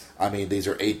 Yes. I mean, these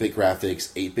are 8-bit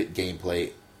graphics, 8-bit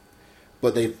gameplay.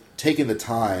 But they've taken the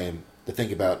time to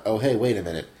think about, oh, hey, wait a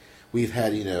minute. We've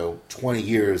had, 20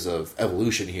 years of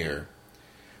evolution here.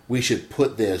 We should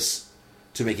put this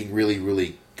to making really,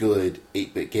 really good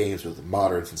 8-bit games with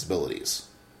modern sensibilities.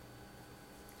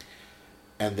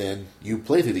 And then you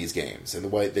play through these games. And the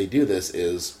way they do this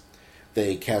is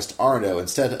they cast Arno,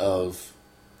 instead of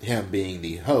him being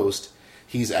the host,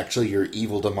 he's actually your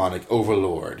evil demonic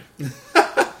overlord.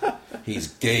 He's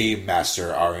Game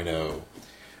Master Arno.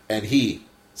 And he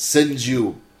sends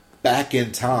you back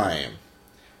in time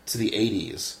to the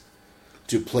 80s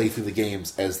to play through the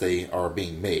games as they are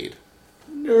being made.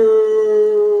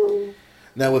 No.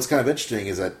 Now, what's kind of interesting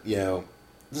is that,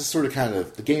 this is sort of kind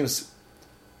of... The game's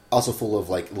also full of,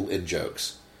 little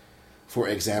in-jokes. For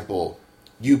example,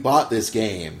 you bought this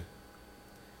game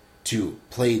to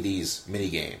play these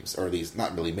mini-games, or these,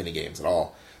 not really mini-games at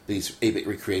all, these 8-bit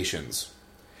recreations.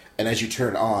 And as you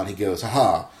turn it on, he goes,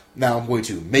 haha, now I'm going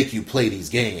to make you play these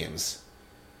games.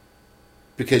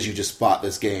 Because you just bought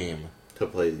this game. To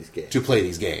play these games. To play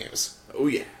these games. Oh,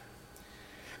 yeah.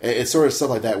 It's sort of stuff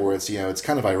like that where it's, it's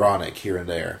kind of ironic here and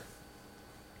there.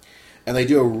 And they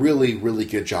do a really, really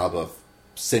good job of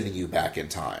sending you back in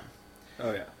time.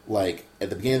 Oh, yeah. Like, at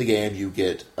the beginning of the game, you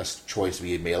get a choice to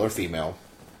be male or female.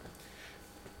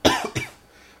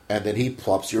 And then he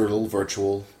plops your little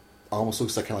virtual, almost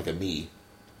looks like kind of like a me,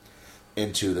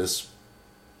 into this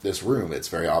this room. It's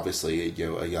very obviously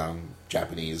a young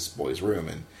Japanese boy's room,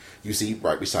 and you see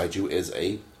right beside you is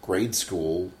a grade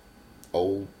school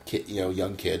old kid,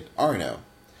 young kid, Arno.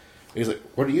 And he's like,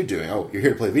 "What are you doing?" "Oh, you're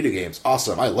here to play video games."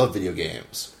 "Awesome! I love video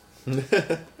games."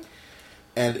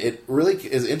 And it really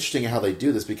is interesting how they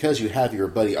do this, because you have your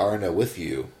buddy Arno with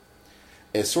you.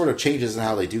 It sort of changes in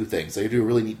how they do things. They do a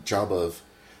really neat job of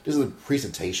just the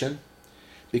presentation,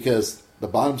 because the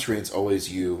bottom screen is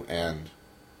always you and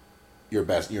your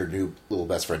new little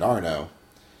best friend Arno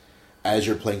as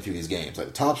you're playing through these games. Like,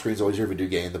 the top screen is always your video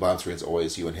game, the bottom screen is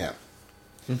always you and him.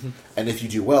 And if you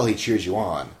do well, he cheers you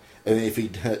on, and if you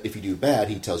do bad,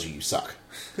 he tells you suck.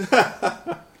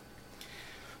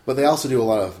 But they also do a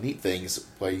lot of neat things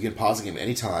where you can pause the game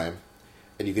anytime,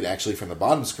 and you can actually, from the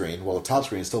bottom screen, while the top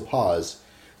screen is still paused,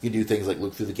 you can do things like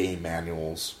look through the game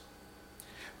manuals.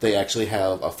 They actually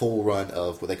have a full run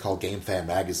of what they call Game Fan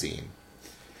Magazine,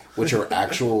 which are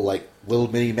actual, like,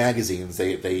 little mini magazines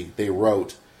they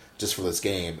wrote just for this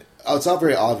game. Oh, it's not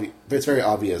very obvious. It's very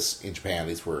obvious in Japan.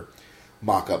 These were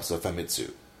mock-ups of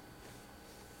Famitsu.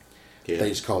 Yeah. They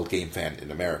just called Game Fan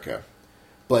in America.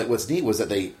 But what's neat was that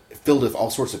they filled with all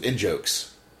sorts of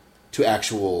in-jokes to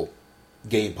actual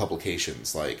game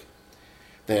publications. Like,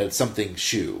 they had something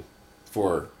Shu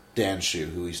for Dan Shu,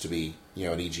 who used to be,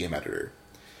 an EGM editor.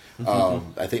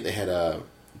 I think they had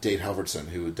Dave Halverson,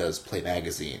 who does Play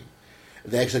Magazine.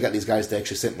 They actually got these guys to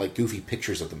actually send, like, goofy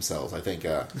pictures of themselves. I think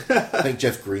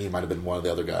Jeff Green might have been one of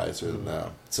the other guys,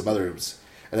 or some others.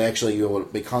 And they actually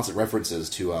make constant references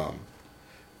to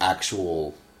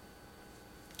actual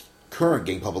current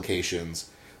game publications,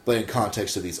 but in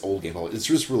context of these old game publications.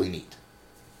 It's just really neat.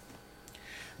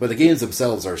 But the games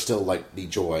themselves are still, like, the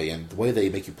joy, and the way they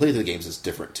make you play the games is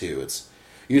different, too.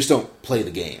 You just don't play the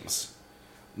games.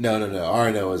 No.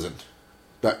 Arno isn't.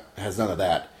 That has none of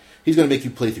that. He's going to make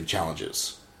you play through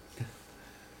challenges.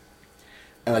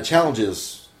 And the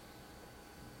challenges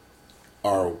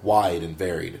are wide and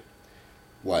varied.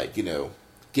 Like,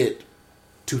 get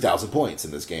 2,000 points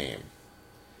in this game.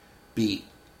 Beat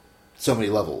so many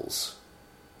levels.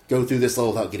 Go through this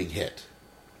level without getting hit.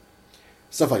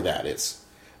 Stuff like that.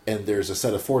 And there's a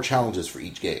set of 4 challenges for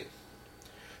each game.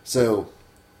 So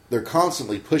they're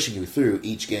constantly pushing you through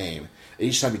each game. And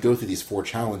each time you go through these 4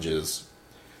 challenges,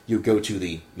 you go to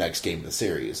the next game in the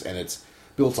series. And it's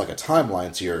built like a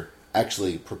timeline, so you're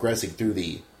actually progressing through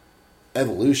the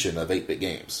evolution of 8-bit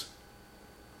games.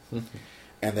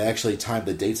 And they actually time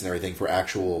the dates and everything for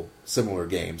actual similar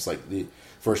games. Like, the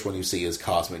first one you see is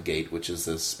Cosmic Gate, which is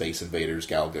this Space Invaders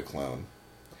Galaga clone.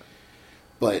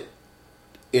 But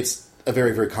it's a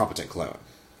very, very competent clone.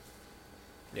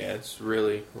 Yeah, it's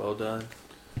really well done.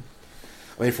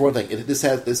 I mean, for one thing,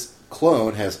 this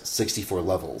clone has 64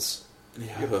 levels.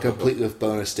 Yeah. Complete with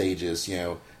bonus stages,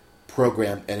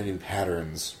 programmed enemy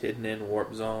patterns. Hidden in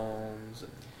warp zones.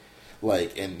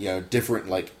 And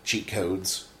different, cheat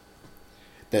codes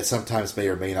that sometimes may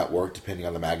or may not work depending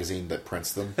on the magazine that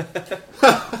prints them.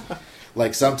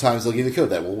 Like, sometimes they'll give you a code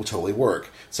that will totally work.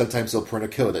 Sometimes they'll print a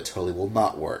code that totally will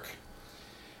not work.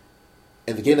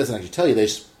 And the game doesn't actually tell you, they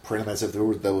just print them as if there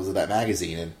was that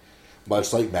magazine. And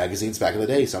much like magazines back in the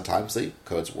day, sometimes the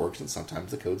codes worked and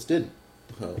sometimes the codes didn't.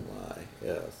 Oh my,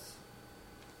 yes.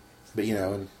 But,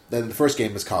 and then the first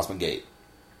game is Cosmic Gate.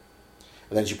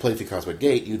 And then as you play through Cosmic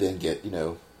Gate, you then get,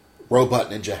 Robot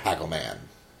Ninja Haggleman.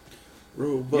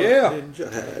 Robot Yeah.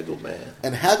 Ninja Haggleman.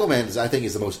 And Haggleman, I think,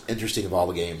 is the most interesting of all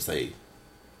the games.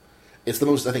 It's the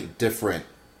most, I think, different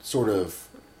sort of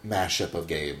mashup of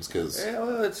games, because... Yeah,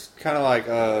 well, it's kind of like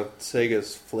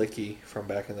Sega's Flicky from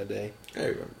back in the day. I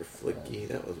remember Flicky.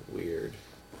 That was weird.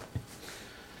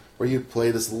 Where you play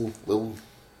this little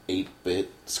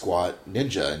 8-bit squat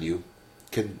ninja,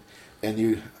 and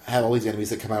you have all these enemies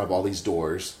that come out of all these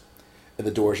doors, and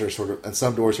the doors are and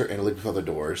some doors are interlinked with other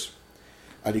doors,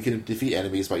 and you can defeat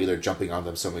enemies by either jumping on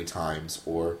them so many times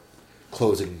or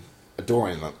closing a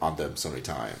door on them so many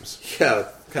times. Yeah,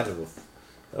 kind of.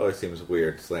 It always seems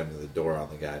weird slamming the door on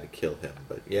the guy to kill him,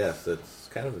 but yes, it's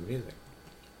kind of amusing.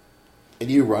 And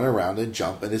you run around and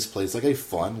jump, and this plays like a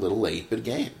fun little 8-bit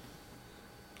game.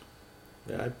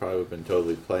 Yeah, I'd probably have been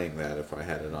totally playing that if I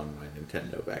had it on my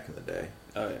Nintendo back in the day.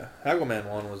 Oh yeah, Haggleman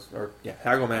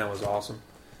was awesome.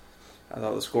 I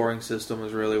thought the scoring system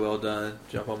was really well done.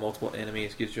 Jump on multiple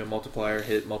enemies, gives you a multiplier,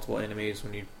 hit multiple enemies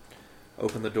when you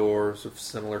open the doors of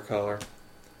similar color.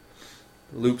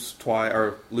 Loops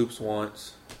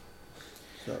once.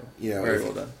 So very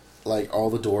well done. Like, all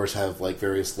the doors have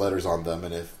various letters on them,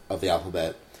 and of the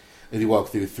alphabet. If you walk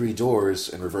through 3 doors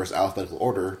in reverse alphabetical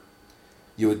order,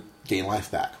 you would gain life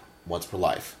back once per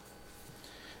life.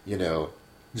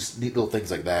 just neat little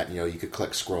things like that. You could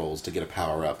collect scrolls to get a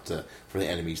power up for the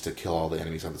enemies to kill all the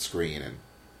enemies on the screen, and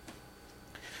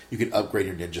you can upgrade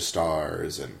your ninja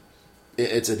stars, and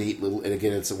it's a neat little. And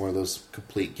again, it's one of those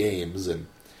complete games, and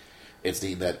it's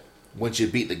neat that once you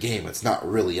beat the game, it's not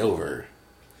really over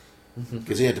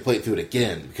because you have to play it through it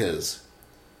again because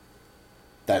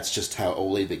that's just how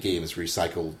only the games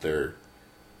recycled their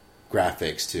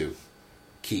graphics to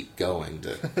keep going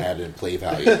to add in play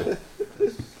value.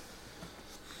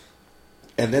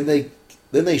 And then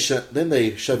they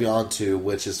shove you onto,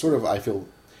 which is sort of, I feel,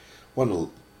 one of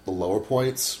the lower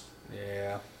points.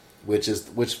 Yeah. Which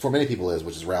for many people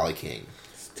which is Rally King.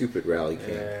 Stupid Rally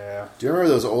King. Yeah. Do you remember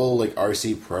those old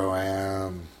RC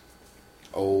Pro-Am,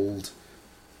 old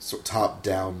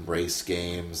top-down race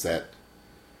games that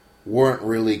weren't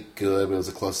really good, but it was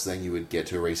the closest thing you would get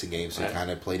to a racing game, so you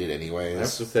kind of played it anyways? I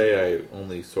have to say I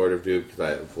only sort of do because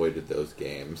I avoided those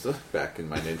games back in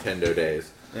my Nintendo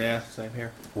days. Yeah, same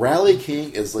here. Rally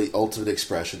King is the ultimate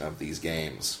expression of these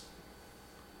games.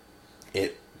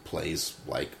 It plays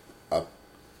like a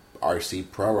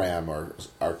RC Pro-Am or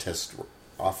Artist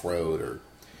Off-Road or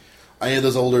any of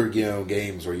those older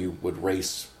games where you would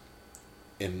race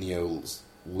in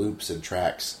loops and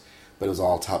tracks, but it was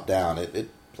all top down. It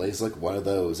plays like one of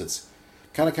those. It's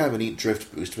kind of a neat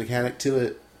drift boost mechanic to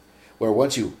it, where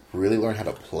once you really learn how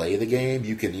to play the game,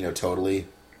 you can totally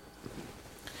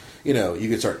you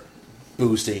can start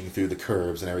boosting through the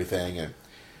curves and everything, and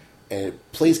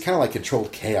it plays kind of like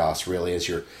Controlled Chaos, really, as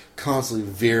you're constantly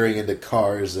veering into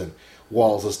cars and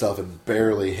walls and stuff and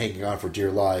barely hanging on for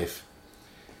dear life.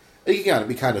 It can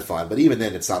be kind of fun, but even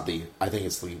then, it's not I think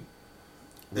it's the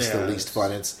least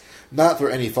fun. It's not for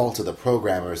any fault of the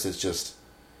programmers. It's just,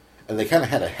 and they kind of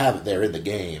had to have it there in the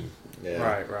game.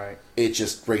 Yeah. Right. It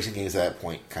just, racing games at that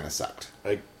point kind of sucked.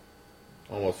 I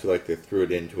almost feel like they threw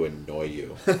it in to annoy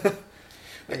you. I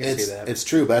can see that. It's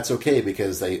true, but that's okay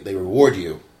because they reward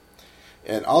you.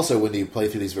 And also, when you play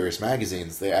through these various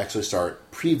magazines, they actually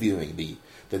start previewing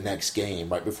the next game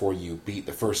right before you beat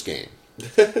the first game,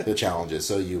 the challenges.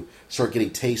 So you start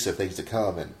getting tastes of things to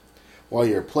come. And while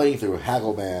you're playing through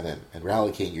Haggleman and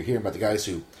Rally King, you're hearing about the guys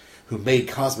who made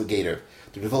Cosmic Gator.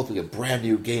 They're developing a brand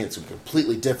new game that's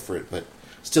completely different, but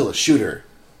still a shooter.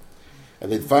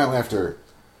 And then finally, after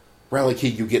Rally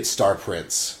King, you get Star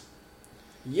Prince.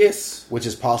 Yes. Which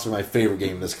is possibly my favorite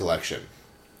game in this collection.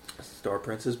 Star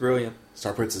Prince is brilliant.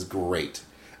 Star Prince is great.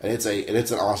 And it's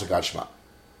an awesome god shmup.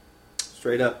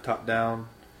 Straight up, top down,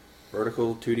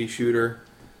 vertical 2D shooter.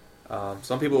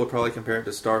 Some people would probably compare it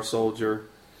to Star Soldier.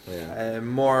 Yeah.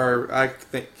 I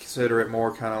consider it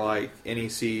more kind of like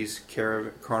NEC's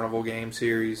Carnival game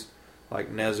series,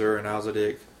 like Nezer and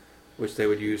Alzadik, which they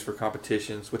would use for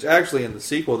competitions. Which actually, in the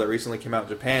sequel that recently came out in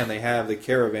Japan, they have the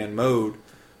Caravan mode,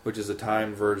 which is a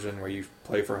timed version where you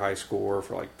play for high score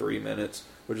for like 3 minutes,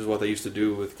 which is what they used to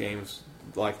do with games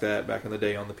like that back in the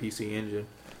day on the PC Engine.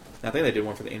 And I think they did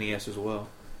one for the NES as well.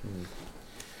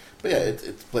 But yeah,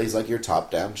 it plays like your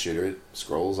top-down shooter. It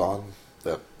scrolls on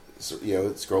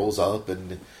it scrolls up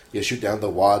and you shoot down the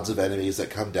wads of enemies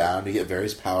that come down. You get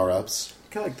various power-ups.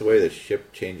 I kind of like the way the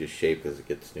ship changes shape as it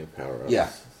gets new power-ups. Yeah.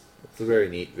 It's a very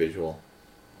neat visual.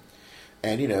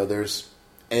 And, and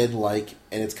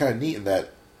it's kind of neat in that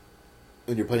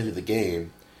when you're playing through the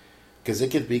game, because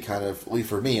it can be kind of, at least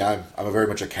for me, I'm a very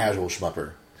much a casual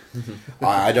shmupper.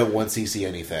 I don't 1cc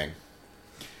anything.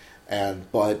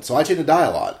 So I tend to die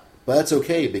a lot. But that's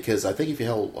okay, because I think if you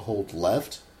hold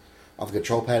left on the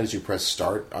control pad as you press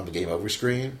start on the game over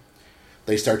screen,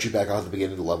 they start you back off at the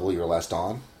beginning of the level you were last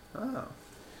on. Oh.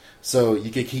 So you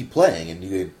can keep playing, and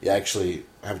you actually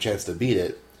have a chance to beat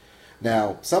it.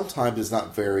 Now, sometimes it's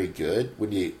not very good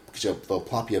because they'll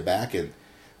plop you back, and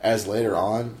as later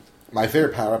on, my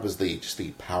favorite power-up is the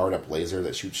powered-up laser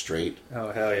that shoots straight.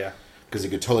 Oh, hell yeah. Because you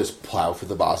could totally just plow through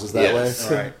the bosses that way.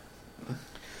 All right.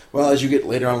 Well, as you get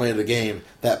later on in the game,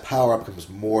 that power-up becomes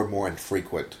more and more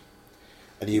infrequent.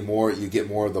 And you get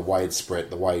more of the wide sprint,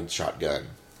 the wide shotgun.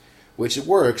 Which it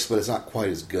works, but it's not quite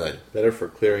as good. Better for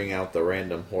clearing out the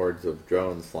random hordes of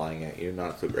drones flying at you,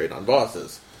 not so great on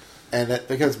bosses. And that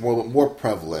becomes more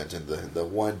prevalent, and the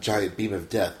one giant beam of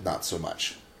death, not so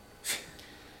much.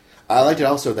 I liked it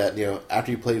also that,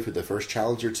 after you play through the first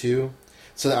challenge or two,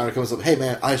 so that it comes up, hey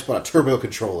man, I just bought a turbo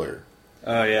controller.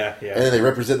 Oh, yeah. And then they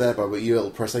represent that by what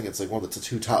you pressing. It's like one of the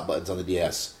two top buttons on the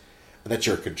DS. And that's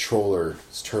your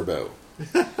controller's turbo.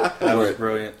 That was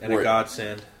brilliant. And a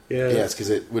godsend. Yeah. Yes, because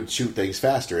it would shoot things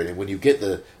faster. And when you get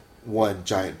the one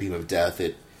giant beam of death,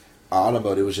 on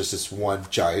mode, it was just this one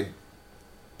giant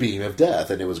beam of death.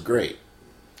 And it was great.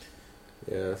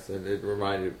 Yes, and it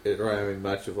reminded me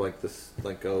much of like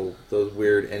those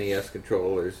weird NES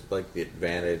controllers, like the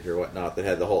Advantage or whatnot, that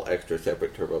had the whole extra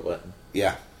separate turbo button.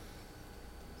 Yeah.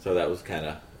 So that was kind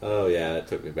of, oh yeah, that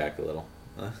took me back a little.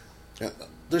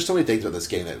 There's so many things about this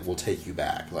game that will take you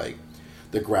back. Like,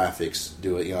 the graphics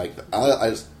do it. You know, like,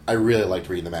 I really liked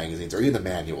reading the magazines, or even the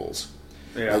manuals.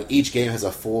 Yeah. Like, each game has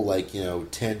a full,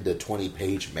 10 to 20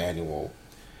 page manual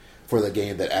for the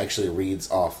game that actually reads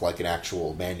off like an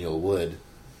actual manual would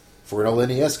for an old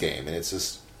NES game. And it's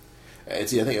just, I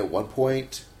think at one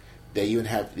point, they even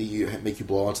make you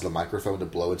blow onto the microphone to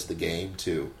blow into the game,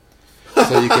 too.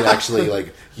 So you can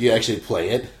actually, you actually play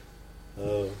it.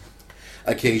 Oh.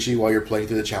 Occasionally, while you're playing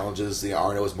through the challenges,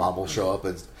 Arno's mom will show up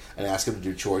and ask him to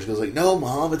do chores. He goes like, "No,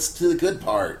 Mom, it's to the good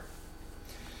part."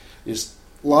 Just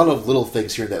a lot of little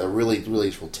things here that really,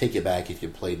 really will take you back if you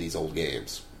play these old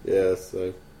games. Yes,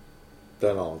 I've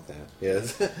done all of that.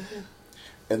 Yes.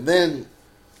 And then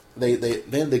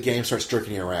then the game starts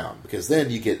jerking you around, because then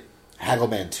you get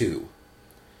Haggleman 2.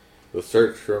 The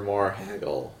search for more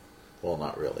haggle. Well,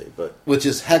 not really, but... Which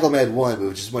is Haggleman 1, but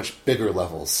which is much bigger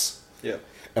levels. Yep.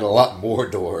 And a lot more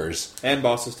doors. And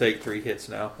bosses take 3 hits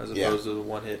now, as opposed to the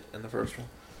 1 hit in the first one.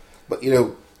 But,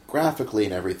 graphically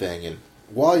and everything, and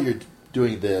while you're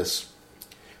doing this,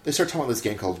 they start talking about this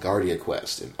game called Guardia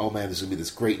Quest. And, oh man, this is going to be this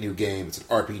great new game. It's an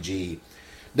RPG.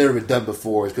 Never been done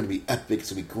before. It's going to be epic.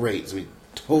 It's going to be great. It's going to be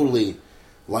totally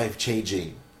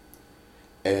life-changing.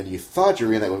 And you thought you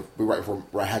were in that right before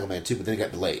Haggleman 2, but then it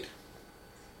got delayed.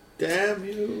 Damn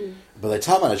you. But they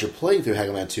talk about, as you're playing through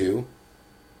Haggleman 2,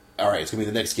 alright, it's going to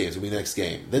be the next game. It's going to be the next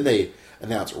game. Then they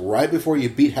announce, right before you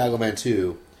beat Haggleman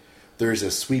 2, there's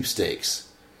a sweepstakes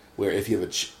where if you have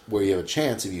a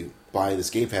chance, if you buy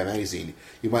this GameFAQ magazine,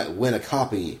 you might win a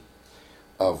copy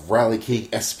of Rally King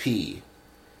SP,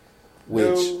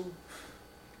 which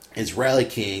is Rally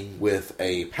King with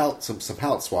some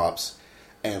palette swaps,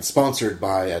 and sponsored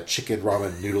by a chicken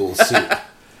ramen noodle soup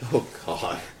Oh,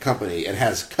 God. company, and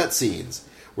has cutscenes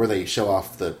where they show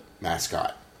off the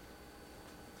mascot.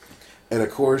 And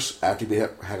of course, after you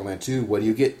beat Haggleman 2, what do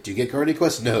you get? Do you get Guardian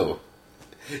Quest? No.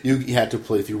 You had to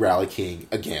play through Rally King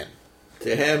again.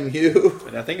 Damn you.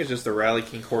 And I think it's just the Rally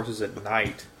King courses at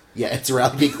night. Yeah, it's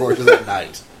Rally King courses at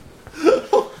night.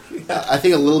 I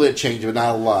think a little bit changed, but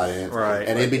not a lot. Right.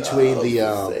 And in between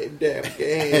same damn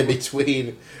game. and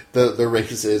between the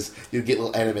races, you get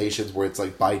little animations where it's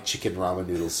like, buy chicken ramen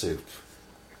noodle soup.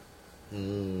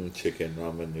 Chicken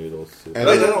ramen noodle soup. And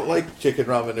I then- don't like chicken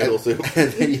ramen noodle soup.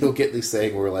 And then you'll get this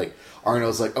thing where, like,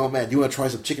 Arno's like, "Oh man, you want to try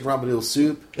some chicken ramen noodle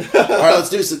soup? All right, let's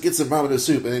get some ramen noodle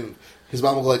soup." And then his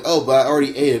mom will go like, "Oh, but I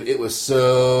already ate it. It was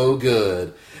so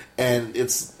good." And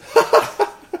it's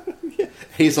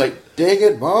he's like, "Dang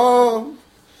it, Mom!"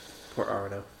 Poor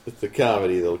Arno. It's the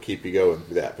comedy that'll keep you going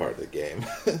through that part of the game.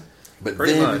 But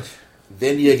Pretty much.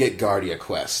 then you get Guardia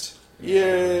Quest,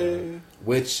 Yay.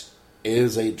 which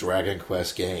is a Dragon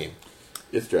Quest game.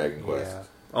 It's Dragon Quest. Yeah.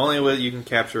 Only with you can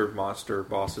capture monster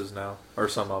bosses now, or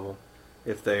some of them,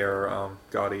 if they are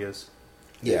Gaudias.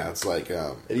 Yeah, it's like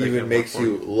It They even can makes look for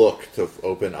you look to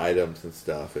open items and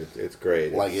stuff. It's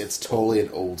great. it's totally an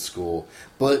old school,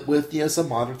 but with some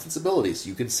modern sensibilities.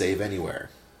 You can save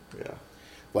anywhere. Yeah.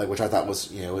 Which I thought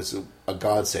was is a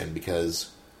godsend,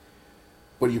 because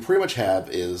what you pretty much have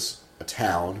is a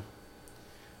town,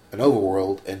 an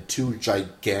overworld, and 2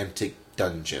 gigantic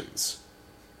dungeons.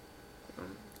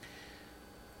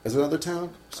 Is there another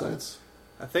town besides?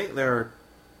 I think there are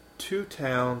 2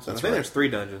 towns. And I That's think right. there's 3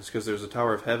 dungeons, because there's a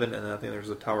Tower of Heaven, and then I think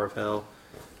there's a Tower of Hell,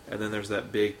 and then there's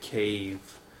that big cave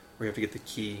where you have to get the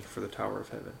key for the Tower of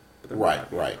Heaven. But there might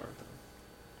not be a Right. Tower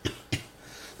of Heaven.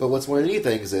 But what's one of the neat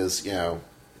things is,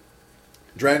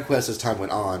 Dragon Quest as time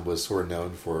went on was sort of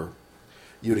known for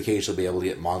you would occasionally be able to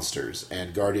get monsters,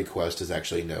 and Guardia Quest is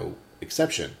actually no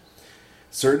exception.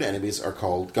 Certain enemies are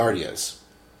called Guardias,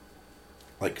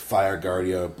 like Fire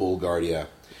Guardia, Bull Guardia,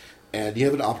 and you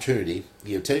have an opportunity.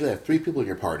 You technically have 3 people in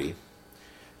your party.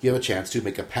 You have a chance to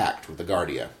make a pact with the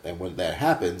Guardia, and when that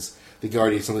happens, the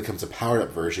Guardia suddenly becomes a powered-up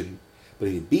version, but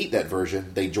if you beat that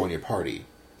version, they join your party.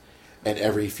 And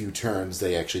every few turns,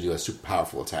 they actually do a super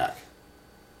powerful attack.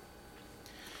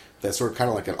 That's sort of kind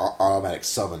of like an automatic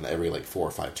summon every 4 or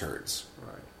 5 turns,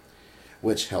 Right.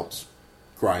 which helps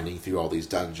grinding through all these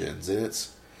dungeons. And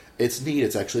it's neat.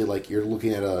 It's actually like you're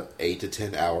looking at a 8 to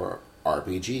 10 hour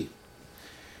RPG,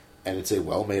 and it's a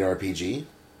well-made RPG.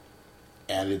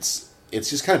 And it's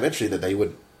just kind of interesting that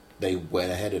they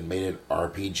went ahead and made an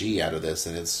RPG out of this,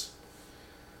 and it's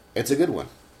a good one.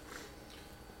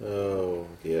 Oh,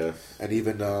 yes. And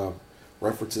even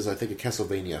references, I think, a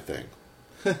Castlevania thing.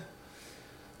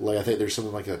 Like, I think there's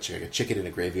something like a chicken in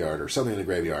a graveyard or something in a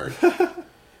graveyard.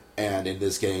 And in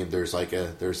this game, there's like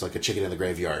a chicken in the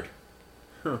graveyard.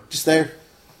 Huh. Just there.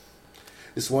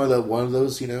 It's one of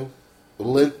those,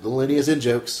 little India's in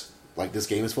jokes like this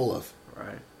game is full of.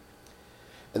 Right.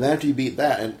 And then after you beat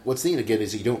that, and what's neat again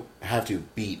is you don't have to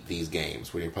beat these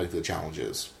games when you're playing through the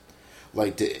challenges.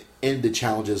 Like, to end the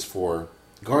challenges for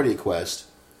Guardian Quest,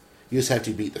 you just have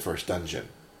to beat the first dungeon.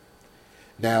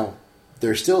 Now,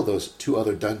 there's still those 2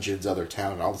 other dungeons, other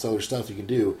town, and all this other stuff you can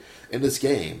do in this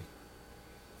game,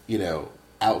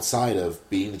 outside of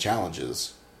beating the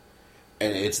challenges.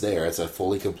 And it's there. It's a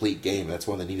fully complete game. That's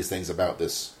one of the neatest things about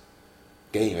this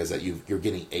game is that you're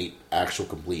getting 8 actual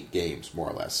complete games, more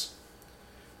or less.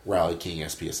 Rally King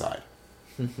SP aside.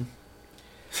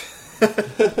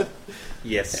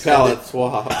 Yes. Palette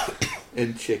swap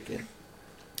and chicken.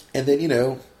 And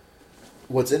then,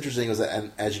 what's interesting is that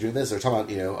and as you're doing this, they're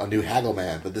talking about, a new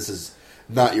Haggleman, but this is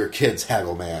not your kid's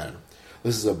Haggleman.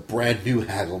 This is a brand new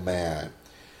Haggleman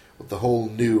with the whole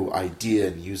new idea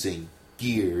and using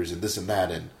gears and this and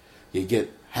that, and you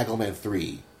get Haggleman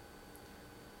 3,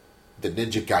 the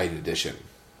Ninja Gaiden edition.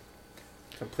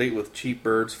 Complete with cheap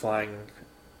birds flying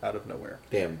out of nowhere.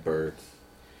 Damn birds.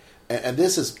 And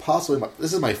this is possibly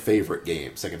my favorite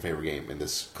game, second favorite game in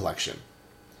this collection.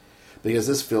 Because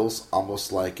this feels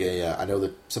almost like I know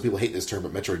that some people hate this term,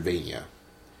 but Metroidvania.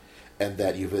 And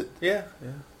that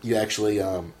you actually,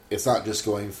 it's not just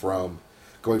going from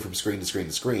screen to screen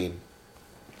to screen.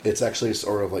 It's actually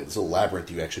sort of like this little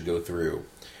labyrinth you actually go through.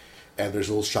 And there's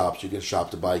little shops. You can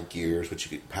shop to buy gears,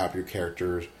 which you can power up your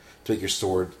characters to make your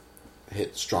sword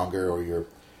hit stronger, or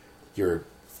your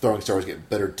throwing stars get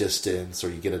better distance, or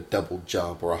you get a double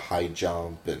jump or a high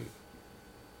jump, and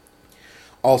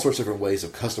all sorts of different ways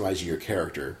of customizing your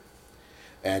character.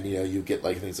 And, you get,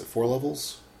 like, things at 4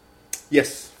 levels?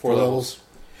 Yes, 4 levels.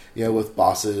 With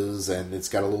bosses, and it's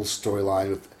got a little storyline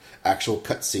with actual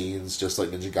cutscenes, just like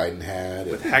Ninja Gaiden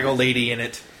had. With Haggle Lady in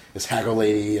it. It's Haggle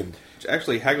Lady, and...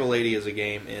 Actually, Haggle Lady is a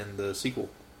game in the sequel,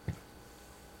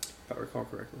 if I recall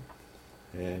correctly.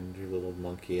 And your little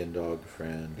monkey and dog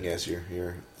friend. Yes,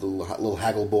 your little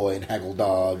Haggle boy and Haggle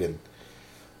dog, and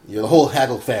the whole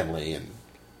Haggle family, and...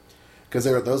 Because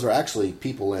those are actually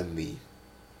people in the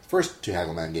first 2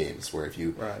 Haggleman games, where if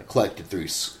you collected through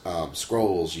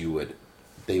scrolls,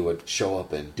 they would show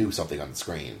up and do something on the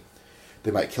screen.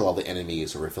 They might kill all the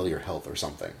enemies or refill your health or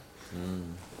something.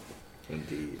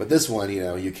 Indeed. But this one,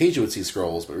 you occasionally would see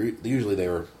scrolls, but usually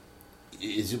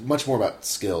it's much more about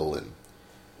skill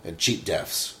and cheap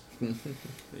deaths.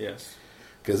 Yes.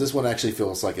 Because this one actually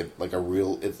feels like a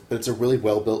real... It's a really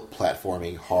well-built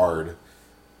hard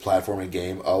platforming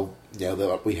game of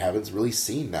that we haven't really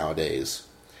seen nowadays,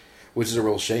 which is a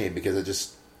real shame, because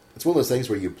it's one of those things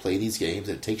where you play these games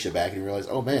and it takes you back and you realize,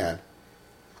 oh man,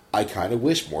 I kind of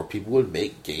wish more people would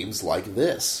make games like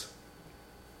this.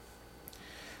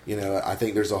 I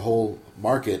think there's a whole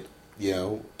market,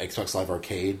 Xbox Live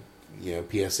Arcade,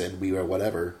 PSN, Wii, or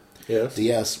whatever, yes,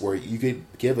 DS, where you could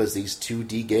give us these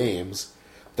 2D games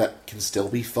that can still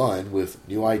be fun with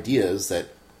new ideas that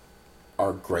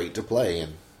are great to play,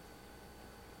 and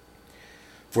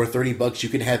for $30 you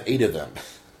can have 8 of them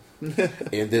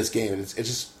in this game. It's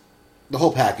just the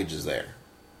whole package is there,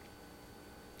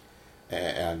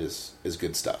 and is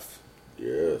good stuff.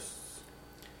 Yes.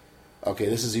 Okay,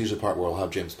 this is usually the part where we'll have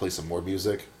James play some more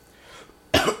music,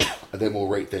 and then we'll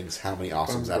rate things how many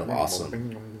awesomes out of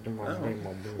awesome.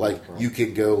 Like, you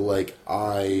can go like,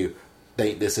 I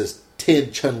think this is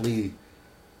 10 Chun-Li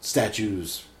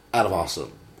statues out of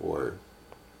awesome, or...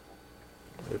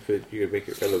 If you could make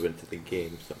it relevant to the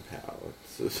game somehow.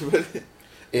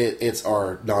 It's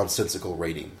our nonsensical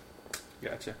rating.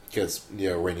 Gotcha. Because,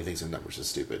 rating things in numbers is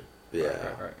stupid.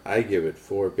 Yeah. Right. I give it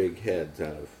 4 big heads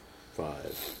out of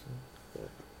 5.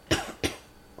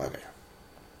 Okay.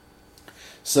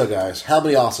 So, guys, how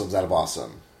many awesomes out of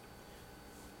awesome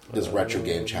does Retro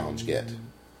Game Challenge get?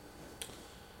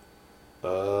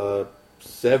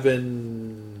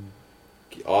 7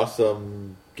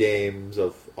 awesome games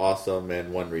of awesome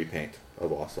and 1 repaint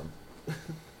of awesome.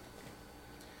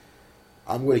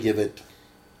 I'm going to give it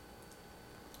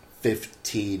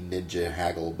 15 Ninja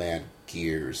Haggleman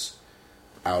gears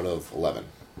out of 11.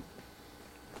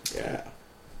 Yeah.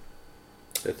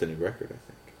 That's a new record, I think.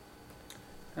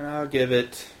 And I'll give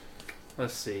it,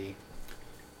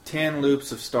 10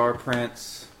 loops of Star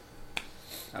Prince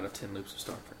out of 10 loops of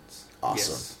Star Prince.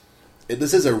 Awesome. Yes.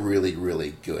 This is a really,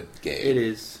 really good game. It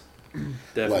is.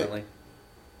 Definitely.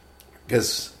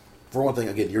 Because, for one thing,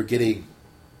 again, you're getting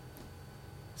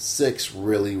 6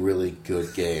 really, really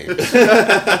good games.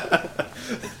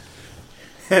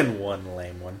 And 1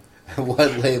 lame one.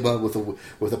 one layman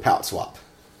with a pout swap.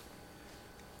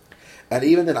 And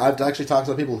even then, I've actually talked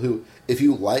to people who, if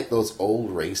you like those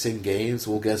old racing games,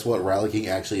 well, guess what? Rally King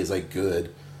actually is a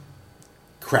good,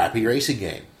 crappy racing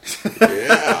game.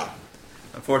 Yeah.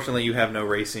 Unfortunately, you have no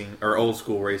racing or old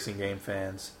school racing game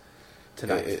fans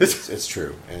tonight. It's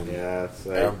true. And Yeah, it's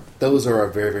like, those are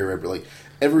a very, very, like,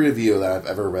 every review that I've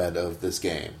ever read of this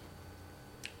game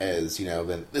is,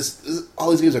 then this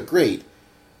all these games are great,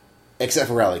 except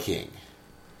for Rally King.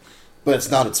 But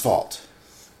it's not its fault.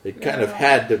 it kind of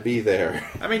had to be there.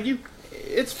 I mean,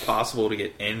 it's possible to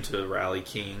get into Rally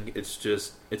King.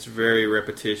 It's very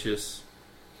repetitious.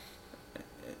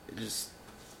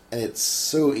 And it's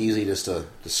so easy just to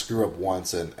screw up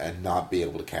once and not be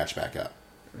able to catch back up.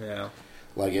 Yeah.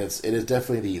 Like, it is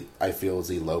definitely I feel, is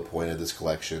the low point of this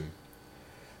collection.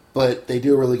 But they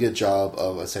do a really good job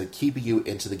of, I said, keeping you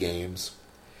into the games.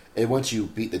 And once you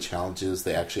beat the challenges,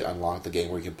 they actually unlock the game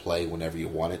where you can play whenever you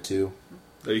want it to.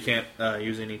 So you can't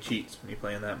use any cheats when you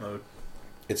play in that mode.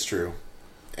 It's true.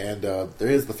 And there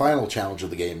is the final challenge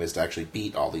of the game is to actually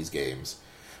beat all these games.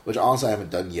 Which honestly I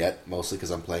haven't done yet, mostly because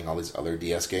I'm playing all these other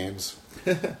DS games.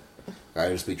 I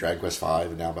just beat Dragon Quest V,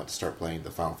 and now I'm about to start playing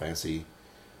the Final Fantasy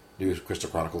new Crystal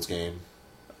Chronicles game.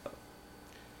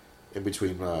 In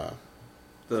between,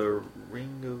 The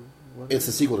Ring of... What it's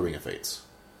the sequel to Ring of Fates.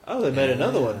 Oh, they made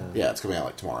another one. Yeah, it's coming out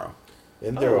like tomorrow.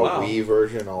 Isn't there Oh, a wow. Wii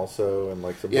version also, and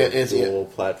like some dual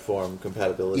platform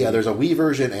compatibility? Yeah, there's a Wii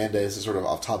version, and this is sort of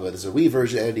off top of it. There's a Wii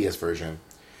version and a DS version,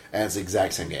 and it's the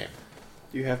exact same game.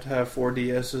 Do you have to have 4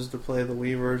 DSs to play the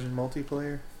Wii version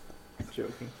multiplayer?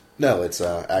 Joking. No, it's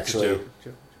actually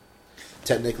Joke.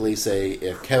 technically, say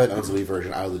if Kevin owns the Wii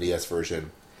version, I own the DS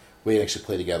version, we can actually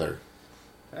play together.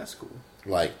 That's cool.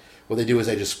 Like, what they do is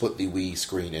they just split the Wii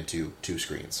screen into 2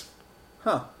 screens.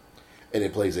 Huh. And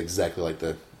it plays exactly like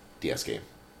the DS game.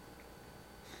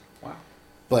 Wow.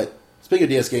 But, speaking of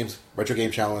DS games, Retro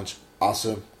Game Challenge,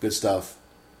 awesome, good stuff.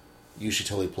 You should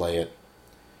totally play it.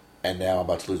 And now I'm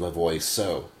about to lose my voice,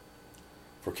 so,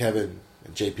 for Kevin,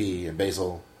 and JP, and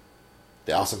Basil,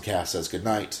 the OSMcast says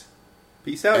goodnight.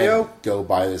 Peace out, And yo. go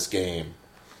buy this game.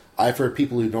 I've heard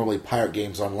people who normally pirate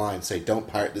games online say, don't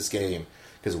pirate this game,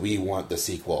 because we want the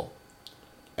sequel.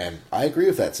 And I agree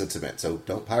with that sentiment, so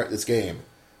don't pirate this game.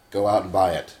 Go out and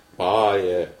buy it. Buy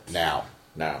it. Now.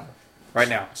 Now. Right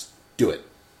now. Do it.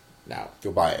 Now.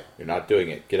 Go buy it. You're not doing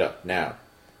it. Get up. Now.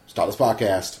 Stop this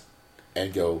podcast,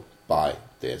 and go buy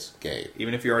this game.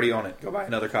 Even if you're already on it, go buy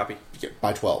another copy.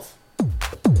 Buy 12.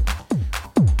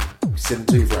 Send them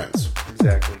to your friends.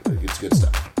 Exactly. It's good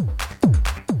stuff.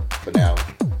 But now,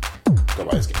 go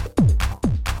buy this game.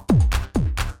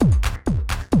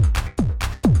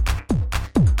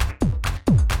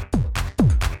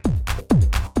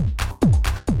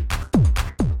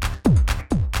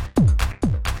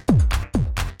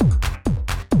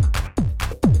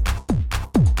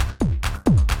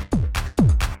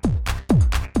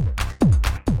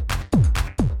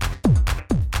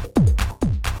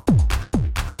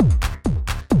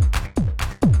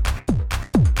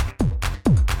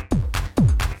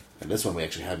 This one we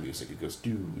actually have music. It goes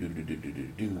do do do do do do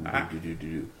do do do do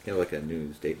do. Kind of like a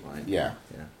news dateline. Yeah.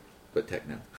 Yeah. But techno.